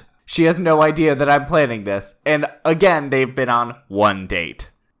haven't. She has no idea that I'm planning this. And again, they've been on one date.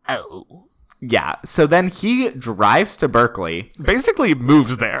 Oh. Yeah. So then he drives to Berkeley. Basically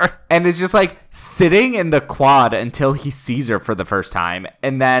moves there. And is just like sitting in the quad until he sees her for the first time.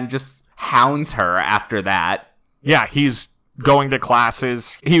 And then just hounds her after that. Yeah, he's going to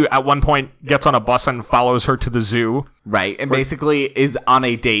classes. He, at one point, gets on a bus and follows her to the zoo. Right. And basically is on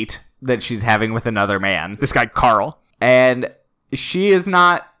a date that she's having with another man. This guy, Carl. And she is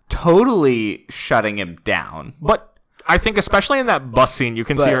not totally shutting him down. But I think especially in that bus scene, you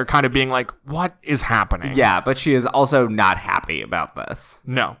can see But- her kind of being like, what is happening? Yeah, but she is also not happy about this.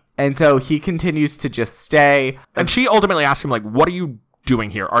 No. And so he continues to just stay. And she ultimately asks him, like, what are you doing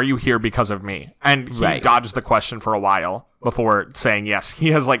here? Are you here because of me? And he Right. dodged the question for a while before saying yes.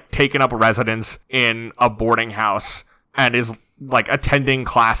 He has, like, taken up residence in a boarding house and is, like, attending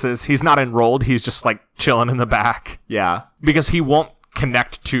classes. He's not enrolled. He's just, like, chilling in the back Yeah. because he won't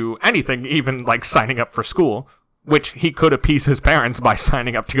connect to anything, even, like, signing up for school, which he could appease his parents by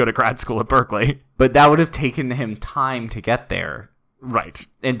signing up to go to grad school at Berkeley. But that would have taken him time to get there Right.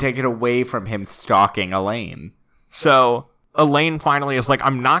 and taken away from him stalking Elaine. So Elaine finally is like,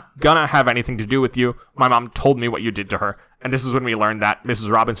 I'm not gonna have anything to do with you. My mom told me what you did to her. And this is when we learned that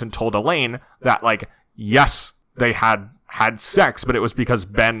Mrs. Robinson told Elaine that, like, yes, they had had sex, but it was because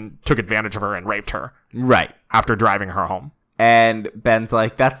Ben took advantage of her and raped her Right. after driving her home. And Ben's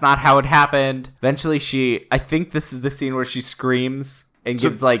like, that's not how it happened. Eventually I think this is the scene where she screams and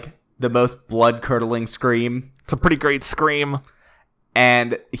gives like the most blood-curdling scream. It's a pretty great scream.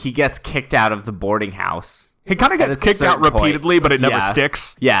 And he gets kicked out of the boarding house. He kind of gets kicked out repeatedly, but it never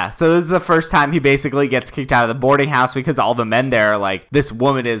sticks. Yeah, so this is the first time he basically gets kicked out of the boarding house because all the men there are like, this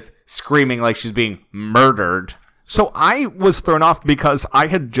woman is screaming like she's being murdered. So I was thrown off because I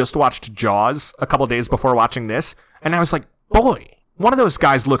had just watched Jaws a couple days before watching this, and I was like, boy, one of those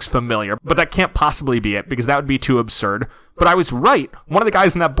guys looks familiar, but that can't possibly be it because that would be too absurd. But I was right. One of the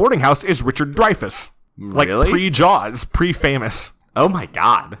guys in that boarding house is Richard Dreyfuss. Like Really? pre-Jaws, pre-famous. Oh my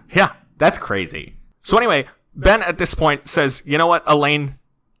god. Yeah. That's crazy. So anyway, Ben at this point says, you know what, Elaine,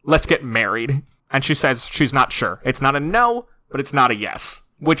 let's get married. And she says she's not sure. It's not a no, but it's not a yes,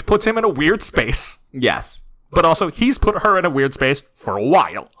 which puts him in a weird space. Yes. But also, he's put her in a weird space for a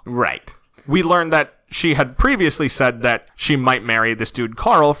while. Right. We learned that she had previously said that she might marry this dude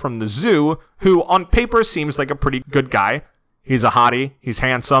Carl from the zoo, who on paper seems like a pretty good guy. He's a hottie, he's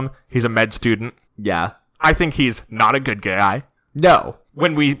handsome, he's a med student. Yeah. I think he's not a good guy. No.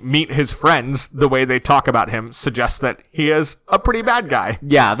 When we meet his friends, the way they talk about him suggests that he is a pretty bad guy.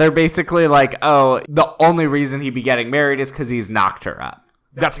 Yeah, they're basically like, oh, the only reason he'd be getting married is because he's knocked her up.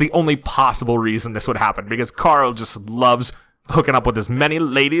 That's the only possible reason this would happen, because Carl just loves hooking up with as many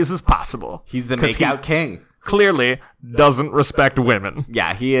ladies as possible. He's the 'Cause he makeout king. Clearly doesn't respect women.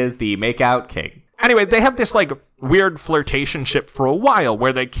 Yeah, he is the makeout king. Anyway, they have this like weird flirtationship for a while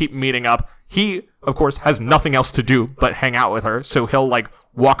where they keep meeting up. He, of course, has nothing else to do but hang out with her, so he'll like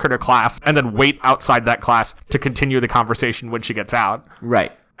walk her to class and then wait outside that class to continue the conversation when she gets out.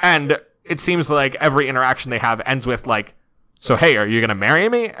 Right. And it seems like every interaction they have ends with like, so hey, are you going to marry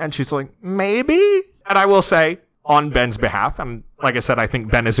me? And she's like, maybe? And I will say, on Ben's behalf, and like I said, I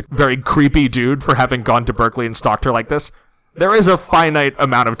think Ben is a very creepy dude for having gone to Berkeley and stalked her like this. There is a finite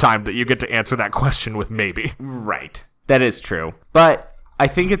amount of time that you get to answer that question with maybe. Right. That is true. But I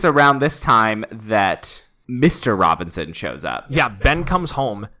think it's around this time that Mr. Robinson shows up. Yeah, Ben comes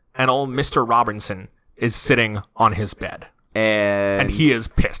home, and old Mr. Robinson is sitting on his bed. And he is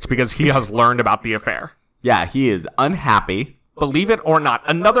pissed because he has learned about the affair. yeah, he is unhappy. Believe it or not,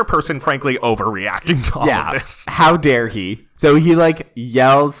 another person, frankly, overreacting to all of this. How dare he? So he like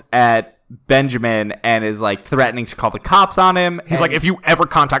yells at Benjamin and is like threatening to call the cops on him. He's like, if you ever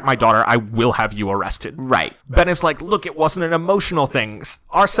contact my daughter, I will have you arrested. Right. Ben is like, look, it wasn't an emotional thing.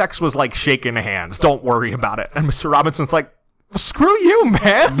 Our sex was like shaking hands. Don't worry about it. And Mr. Robinson's like, well, screw you,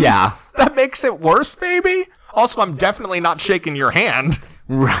 man. Yeah. That makes it worse, baby. Also, I'm definitely not shaking your hand.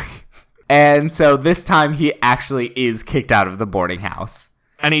 Right. And so this time he actually is kicked out of the boarding house.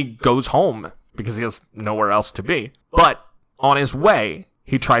 And he goes home because he has nowhere else to be. But on his way,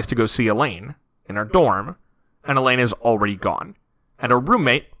 he tries to go see Elaine in her dorm, and Elaine is already gone. And her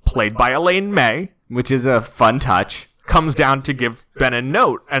roommate, played by Elaine May, Which is a fun touch. comes down to give Ben a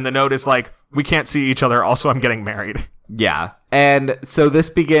note, and the note is like, we can't see each other, also I'm getting married. Yeah. And so this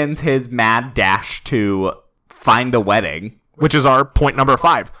begins his mad dash to find the wedding. Which is our point number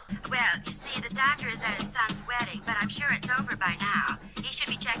 5. Well, you see, the doctor is at his son's wedding, but I'm sure it's over by now. He should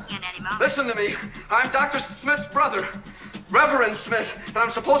be checking in any moment. Listen to me. I'm Dr. Smith's brother, Reverend Smith, and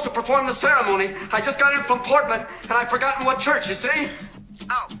I'm supposed to perform the ceremony. I just got in from Portland, and I've forgotten what church, you see?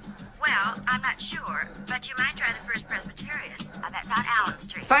 Oh, well, I'm not sure, but you might try the First Presbyterian. That's on Allen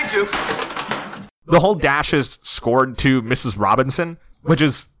Street. Thank you. The whole dash is scored to Mrs. Robinson, which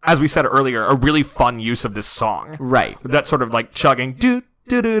is, as we said earlier, a really fun use of this song. Right. That sort of like chugging do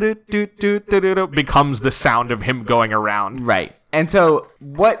do do do do do do do becomes the sound of him going around. Right. And so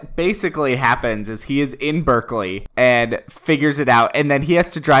what basically happens is he is in Berkeley and figures it out, and then he has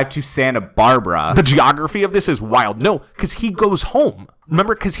to drive to Santa Barbara. The geography of this is wild. No, because he goes home.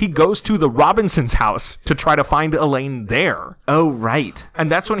 Remember, because he goes to the Robinsons' house to try to find Elaine there. Oh, right.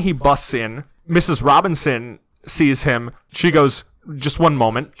 And that's when he busts in. Mrs. Robinson sees him. She goes, just one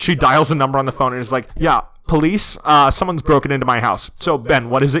moment. She dials a number on the phone and is like, yeah, police, someone's broken into my house. So, Ben,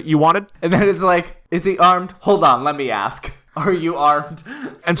 what is it you wanted? And then it's like, is he armed? Hold on, let me ask. Are you armed?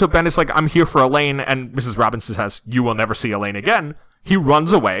 And so Ben is like, I'm here for Elaine. And Mrs. Robinson says, you will never see Elaine again. He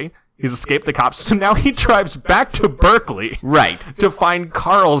runs away. He's escaped the cops. So now he drives back to Berkeley. Right. To find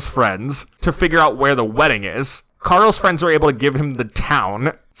Carl's friends to figure out where the wedding is. Carl's friends are able to give him the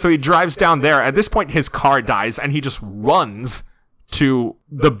town. So he drives down there. At this point, his car dies and he just runs to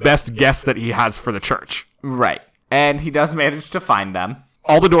the best guest that he has for the church. Right. And he does manage to find them.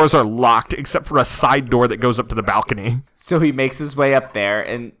 All the doors are locked except for a side door that goes up to the balcony. So he makes his way up there,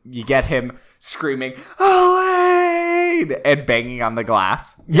 and you get him screaming, Elaine! mean? And banging on the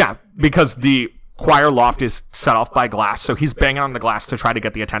glass. Yeah, because the choir loft is set off by glass, so he's banging on the glass to try to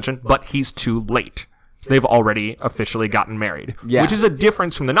get the attention, but he's too late. They've already officially gotten married, which is a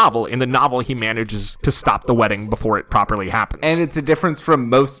difference from the novel. In the novel, he manages to stop the wedding before it properly happens. And it's a difference from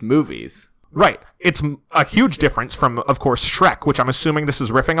most movies. Right. It's a huge difference from, of course, Shrek, which I'm assuming this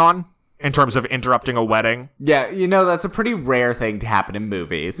is riffing on in terms of interrupting a wedding. Yeah, that's a pretty rare thing to happen in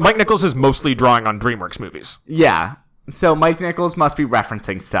movies. Mike Nichols is mostly drawing on DreamWorks movies. Yeah. So Mike Nichols must be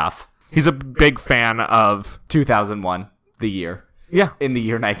referencing stuff. He's a big fan of 2001, the year. Yeah. In the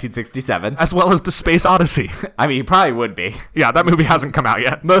year 1967. As well as the Space Odyssey. I mean, he probably would be. Yeah, that movie hasn't come out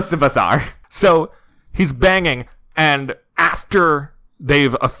yet. Most of us are. So he's banging, and after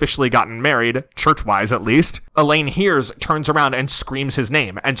they've officially gotten married, church-wise at least, Elaine hears, turns around, and screams his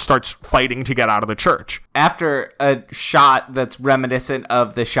name and starts fighting to get out of the church. After a shot that's reminiscent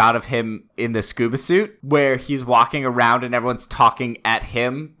of the shot of him in the scuba suit, where he's walking around and everyone's talking at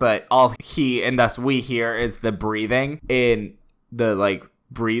him, but all he and thus we hear is the breathing in the,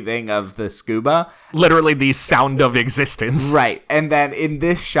 breathing of the scuba. Literally the sound of existence. Right. And then in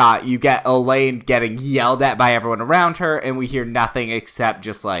this shot, you get Elaine getting yelled at by everyone around her, and we hear nothing except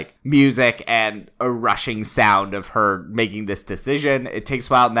just music and a rushing sound of her making this decision. It takes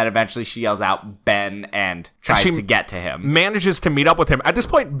a while, and then eventually she yells out Ben and tries to get to him. Manages to meet up with him. At this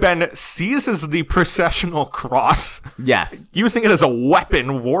point, Ben seizes the processional cross. Yes. Using it as a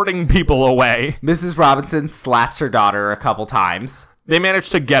weapon, warding people away. Mrs. Robinson slaps her daughter a couple times. They manage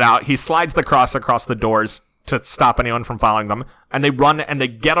to get out. He slides the cross across the doors to stop anyone from following them. And they run and they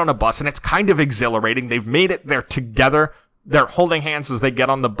get on a bus, and it's kind of exhilarating. They've made it. They're together. They're holding hands as they get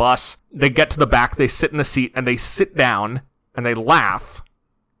on the bus. They get to the back. They sit in the seat, and they sit down, and they laugh.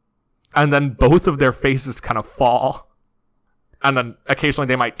 And then both of their faces kind of fall. And then occasionally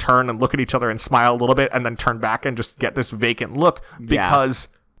they might turn and look at each other and smile a little bit, and then turn back and just get this vacant look because...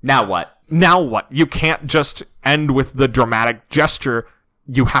 Yeah. Now what? Now what? You can't just end with the dramatic gesture.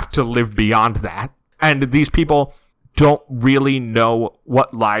 You have to live beyond that. And these people don't really know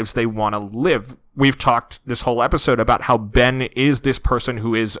what lives they want to live. We've talked this whole episode about how Ben is this person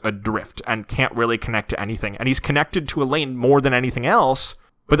who is adrift and can't really connect to anything. And he's connected to Elaine more than anything else,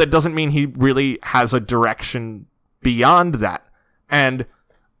 but that doesn't mean he really has a direction beyond that. And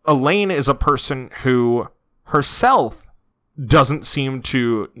Elaine is a person who herself doesn't seem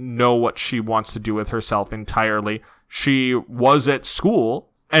to know what she wants to do with herself entirely. She was at school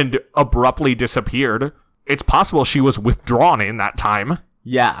and abruptly disappeared. It's possible she was withdrawn in that time.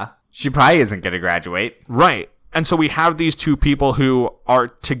 Yeah. She probably isn't going to graduate. Right. And so we have these two people who are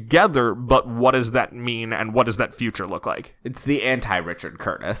together, but what does that mean and what does that future look like? It's the anti-Richard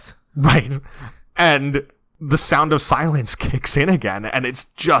Curtis. Right. And the sound of silence kicks in again, and it's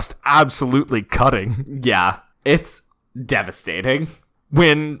just absolutely cutting. Yeah. It's devastating.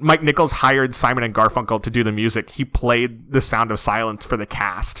 When Mike Nichols hired Simon and Garfunkel to do the music, he played the sound of silence for the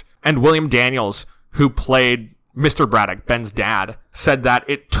cast. And William Daniels, who played Mr. Braddock, Ben's dad, said that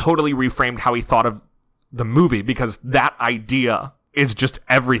it totally reframed how he thought of the movie, because that idea is just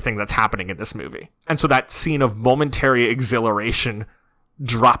everything that's happening in this movie. And so that scene of momentary exhilaration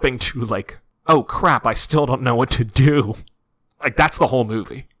dropping to oh crap, I still don't know what to do. That's the whole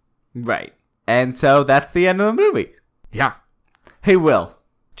movie. Right. And so that's the end of the movie. Yeah. Hey, Will,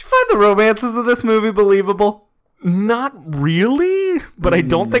 did you find the romances of this movie believable? Not really, but I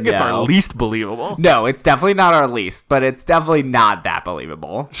don't think it's our least believable. No, it's definitely not our least, but it's definitely not that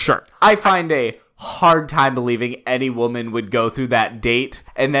believable. Sure. I find a hard time believing any woman would go through that date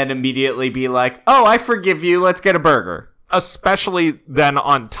and then immediately be like, oh, I forgive you, let's get a burger. Especially then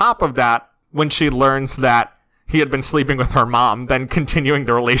on top of that, when she learns that he had been sleeping with her mom, then continuing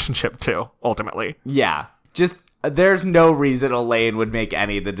the relationship too, ultimately. Yeah. Just, there's no reason Elaine would make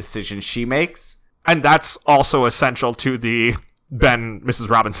any of the decisions she makes. And that's also essential to the Ben-Mrs.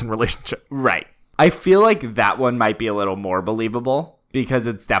 Robinson relationship. Right. I feel like that one might be a little more believable, because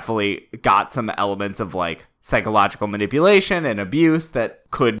it's definitely got some elements of psychological manipulation and abuse that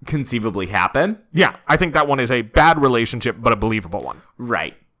could conceivably happen. Yeah, I think that one is a bad relationship, but a believable one.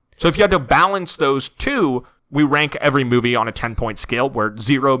 Right. So if you had to balance those two, we rank every movie on a 10-point scale, where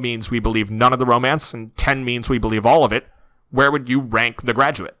 0 means we believe none of the romance and 10 means we believe all of it. Where would you rank The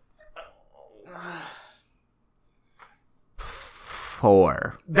Graduate?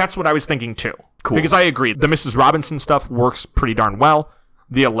 4. That's what I was thinking too. Cool. Because I agree. The Mrs. Robinson stuff works pretty darn well.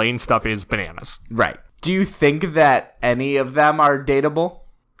 The Elaine stuff is bananas. Right. Do you think that any of them are dateable?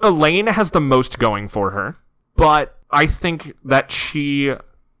 Elaine has the most going for her, but I think that she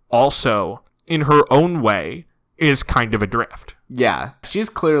also, in her own way, is kind of adrift. Yeah. She's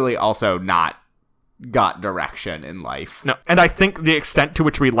clearly also not got direction in life. No, and I think the extent to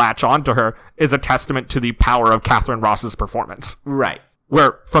which we latch onto her is a testament to the power of Catherine Ross's performance. Right.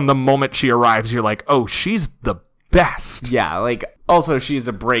 Where from the moment she arrives, you're like, oh, she's the best. Yeah, like, also she's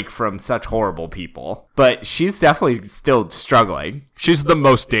a break from such horrible people, but she's definitely still struggling. She's the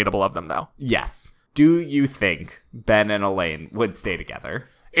most dateable of them, though. Yes. Do you think Ben and Elaine would stay together?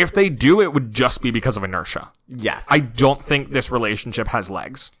 If they do, it would just be because of inertia. Yes. I don't think this relationship has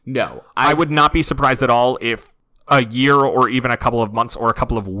legs. No. I would not be surprised at all if a year or even a couple of months or a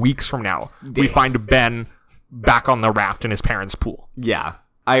couple of weeks from now, we find Ben back on the raft in his parents' pool. Yeah.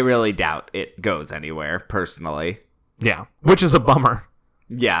 I really doubt it goes anywhere, personally. Yeah. Which is a bummer.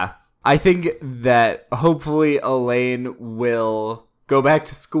 Yeah. I think that hopefully Elaine will go back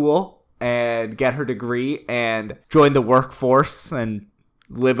to school and get her degree and join the workforce and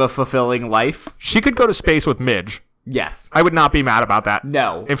live a fulfilling life. She could go to space with Midge. Yes. I would not be mad about that.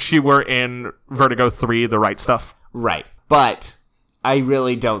 No. If she were in Vertigo 3, The Right Stuff. Right. But I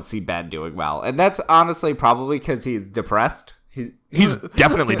really don't see Ben doing well. And that's honestly probably because he's depressed. He's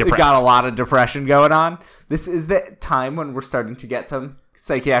definitely depressed. Got a lot of depression going on. This is the time when we're starting to get some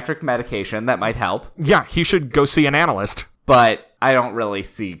psychiatric medication that might help. Yeah, he should go see an analyst. But I don't really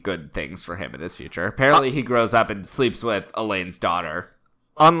see good things for him in his future. Apparently he grows up and sleeps with Elaine's daughter.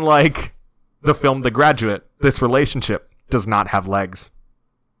 Unlike the film The Graduate, this relationship does not have legs.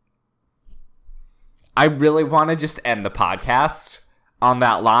 I really want to just end the podcast on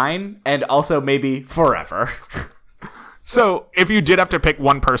that line, and also maybe forever. So, if you did have to pick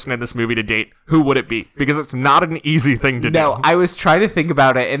one person in this movie to date, who would it be? Because it's not an easy thing to do. No, I was trying to think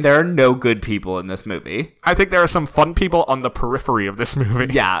about it, and there are no good people in this movie. I think there are some fun people on the periphery of this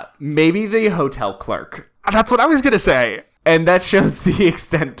movie. Yeah, maybe the hotel clerk. That's what I was going to say. And that shows the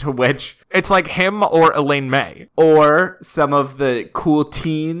extent to which... It's like him or Elaine May. Or some of the cool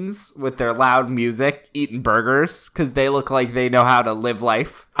teens with their loud music eating burgers, because they look like they know how to live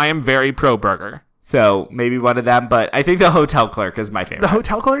life. I am very pro-burger. So maybe one of them, but I think the hotel clerk is my favorite. The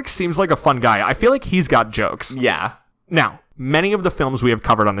hotel clerk seems like a fun guy. I feel like he's got jokes. Yeah. Now, many of the films we have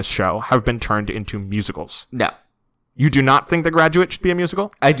covered on this show have been turned into musicals. No. You do not think The Graduate should be a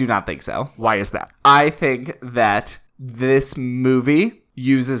musical? I do not think so. Why is that? I think that this movie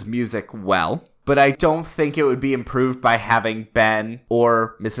uses music well, but I don't think it would be improved by having Ben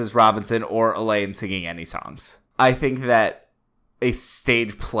or Mrs. Robinson or Elaine singing any songs. I think that a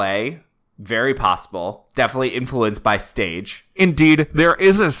stage play... very possible. Definitely influenced by stage. Indeed, there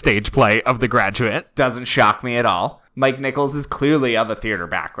is a stage play of The Graduate. Doesn't shock me at all. Mike Nichols is clearly of a theater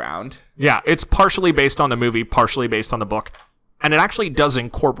background. Yeah, it's partially based on the movie, partially based on the book. And it actually does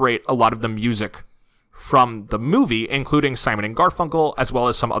incorporate a lot of the music from the movie, including Simon and Garfunkel, as well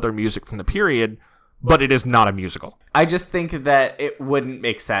as some other music from the period, but it is not a musical. I just think that it wouldn't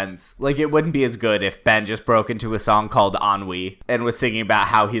make sense. Like, it wouldn't be as good if Ben just broke into a song called Ennui and was singing about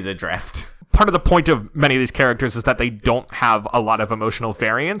how he's adrift. Part of the point of many of these characters is that they don't have a lot of emotional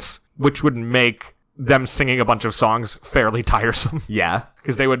variance, which would make them singing a bunch of songs fairly tiresome. Yeah.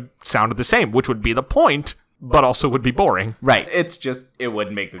 Because they would sound the same, which would be the point, but also would be boring. Right. It's just, it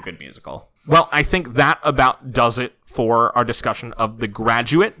wouldn't make a good musical. Well, I think that about does it for our discussion of The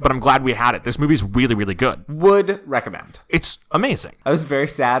Graduate, but I'm glad we had it. This movie's really, really good. Would recommend. It's amazing. I was very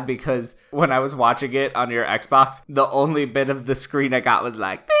sad because when I was watching it on your Xbox, the only bit of the screen I got was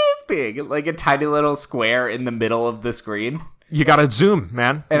like this big, like a tiny little square in the middle of the screen. You gotta zoom,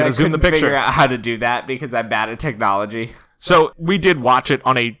 man. And I zoom couldn't figure out how to do that because I'm bad at technology. So we did watch it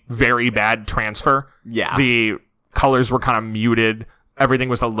on a very bad transfer. Yeah. The colors were kind of muted. Everything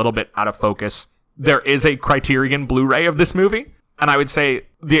was a little bit out of focus. There is a Criterion Blu-ray of this movie, and I would say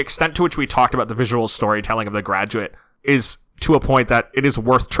the extent to which we talked about the visual storytelling of The Graduate is to a point that it is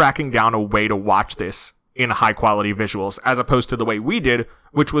worth tracking down a way to watch this in high-quality visuals, as opposed to the way we did,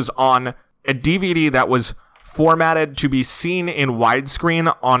 which was on a DVD that was formatted to be seen in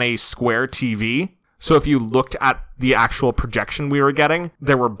widescreen on a square TV. So if you looked at the actual projection we were getting,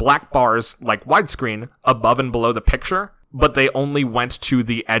 there were black bars, like widescreen, above and below the picture, but they only went to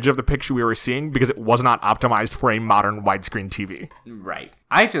the edge of the picture we were seeing because it was not optimized for a modern widescreen TV. Right.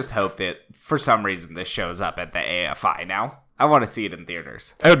 I just hope that for some reason this shows up at the AFI now. I want to see it in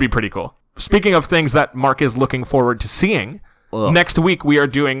theaters. That would be pretty cool. Speaking of things that Mark is looking forward to seeing, next week we are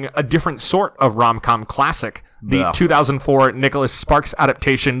doing a different sort of rom-com classic, the 2004 Nicholas Sparks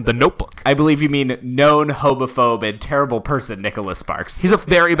adaptation, The Notebook. I believe you mean known homophobe and terrible person Nicholas Sparks. He's a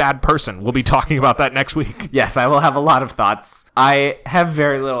very bad person. We'll be talking about that next week. Yes, I will have a lot of thoughts. I have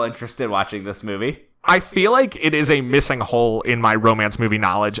very little interest in watching this movie. I feel like it is a missing hole in my romance movie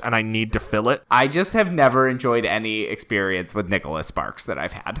knowledge, and I need to fill it. I just have never enjoyed any experience with Nicholas Sparks that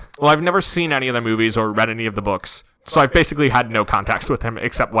I've had. Well, I've never seen any of the movies or read any of the books, so I've basically had no context with him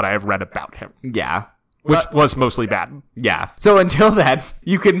except what I have read about him, Yeah. which was mostly bad. Yeah. So until then,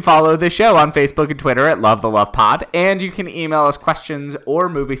 you can follow the show on Facebook and Twitter at Love the Love Pod, and you can email us questions or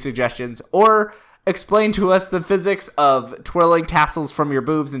movie suggestions or explain to us the physics of twirling tassels from your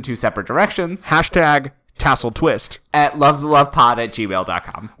boobs in two separate directions Hashtag tassel twist. at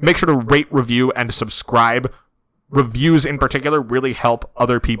lovethelovepod@gmail.com. Make sure to rate, review, and subscribe. Reviews in particular really help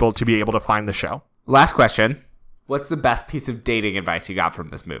other people to be able to find the show. Last question. What's the best piece of dating advice you got from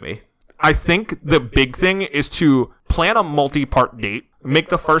this movie? I think the big thing is to plan a multi-part date. Make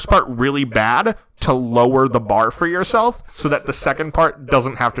the first part really bad to lower the bar for yourself so that the second part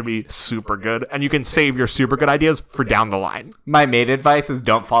doesn't have to be super good, and you can save your super good ideas for down the line. My main advice is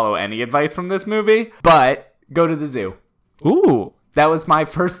don't follow any advice from this movie, but go to the zoo. Ooh. That was my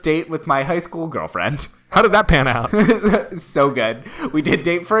first date with my high school girlfriend. How did that pan out? So good. We did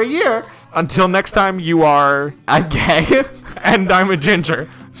date for a year. Until next time, you are... I'm gay. And I'm a ginger.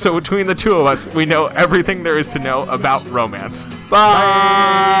 So between the two of us, we know everything there is to know about romance.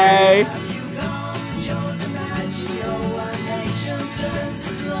 Bye.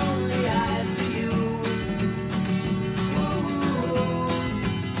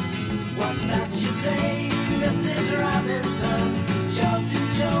 What's that you say, Mrs. Robinson?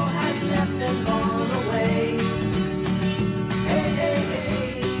 Joe has left and gone away.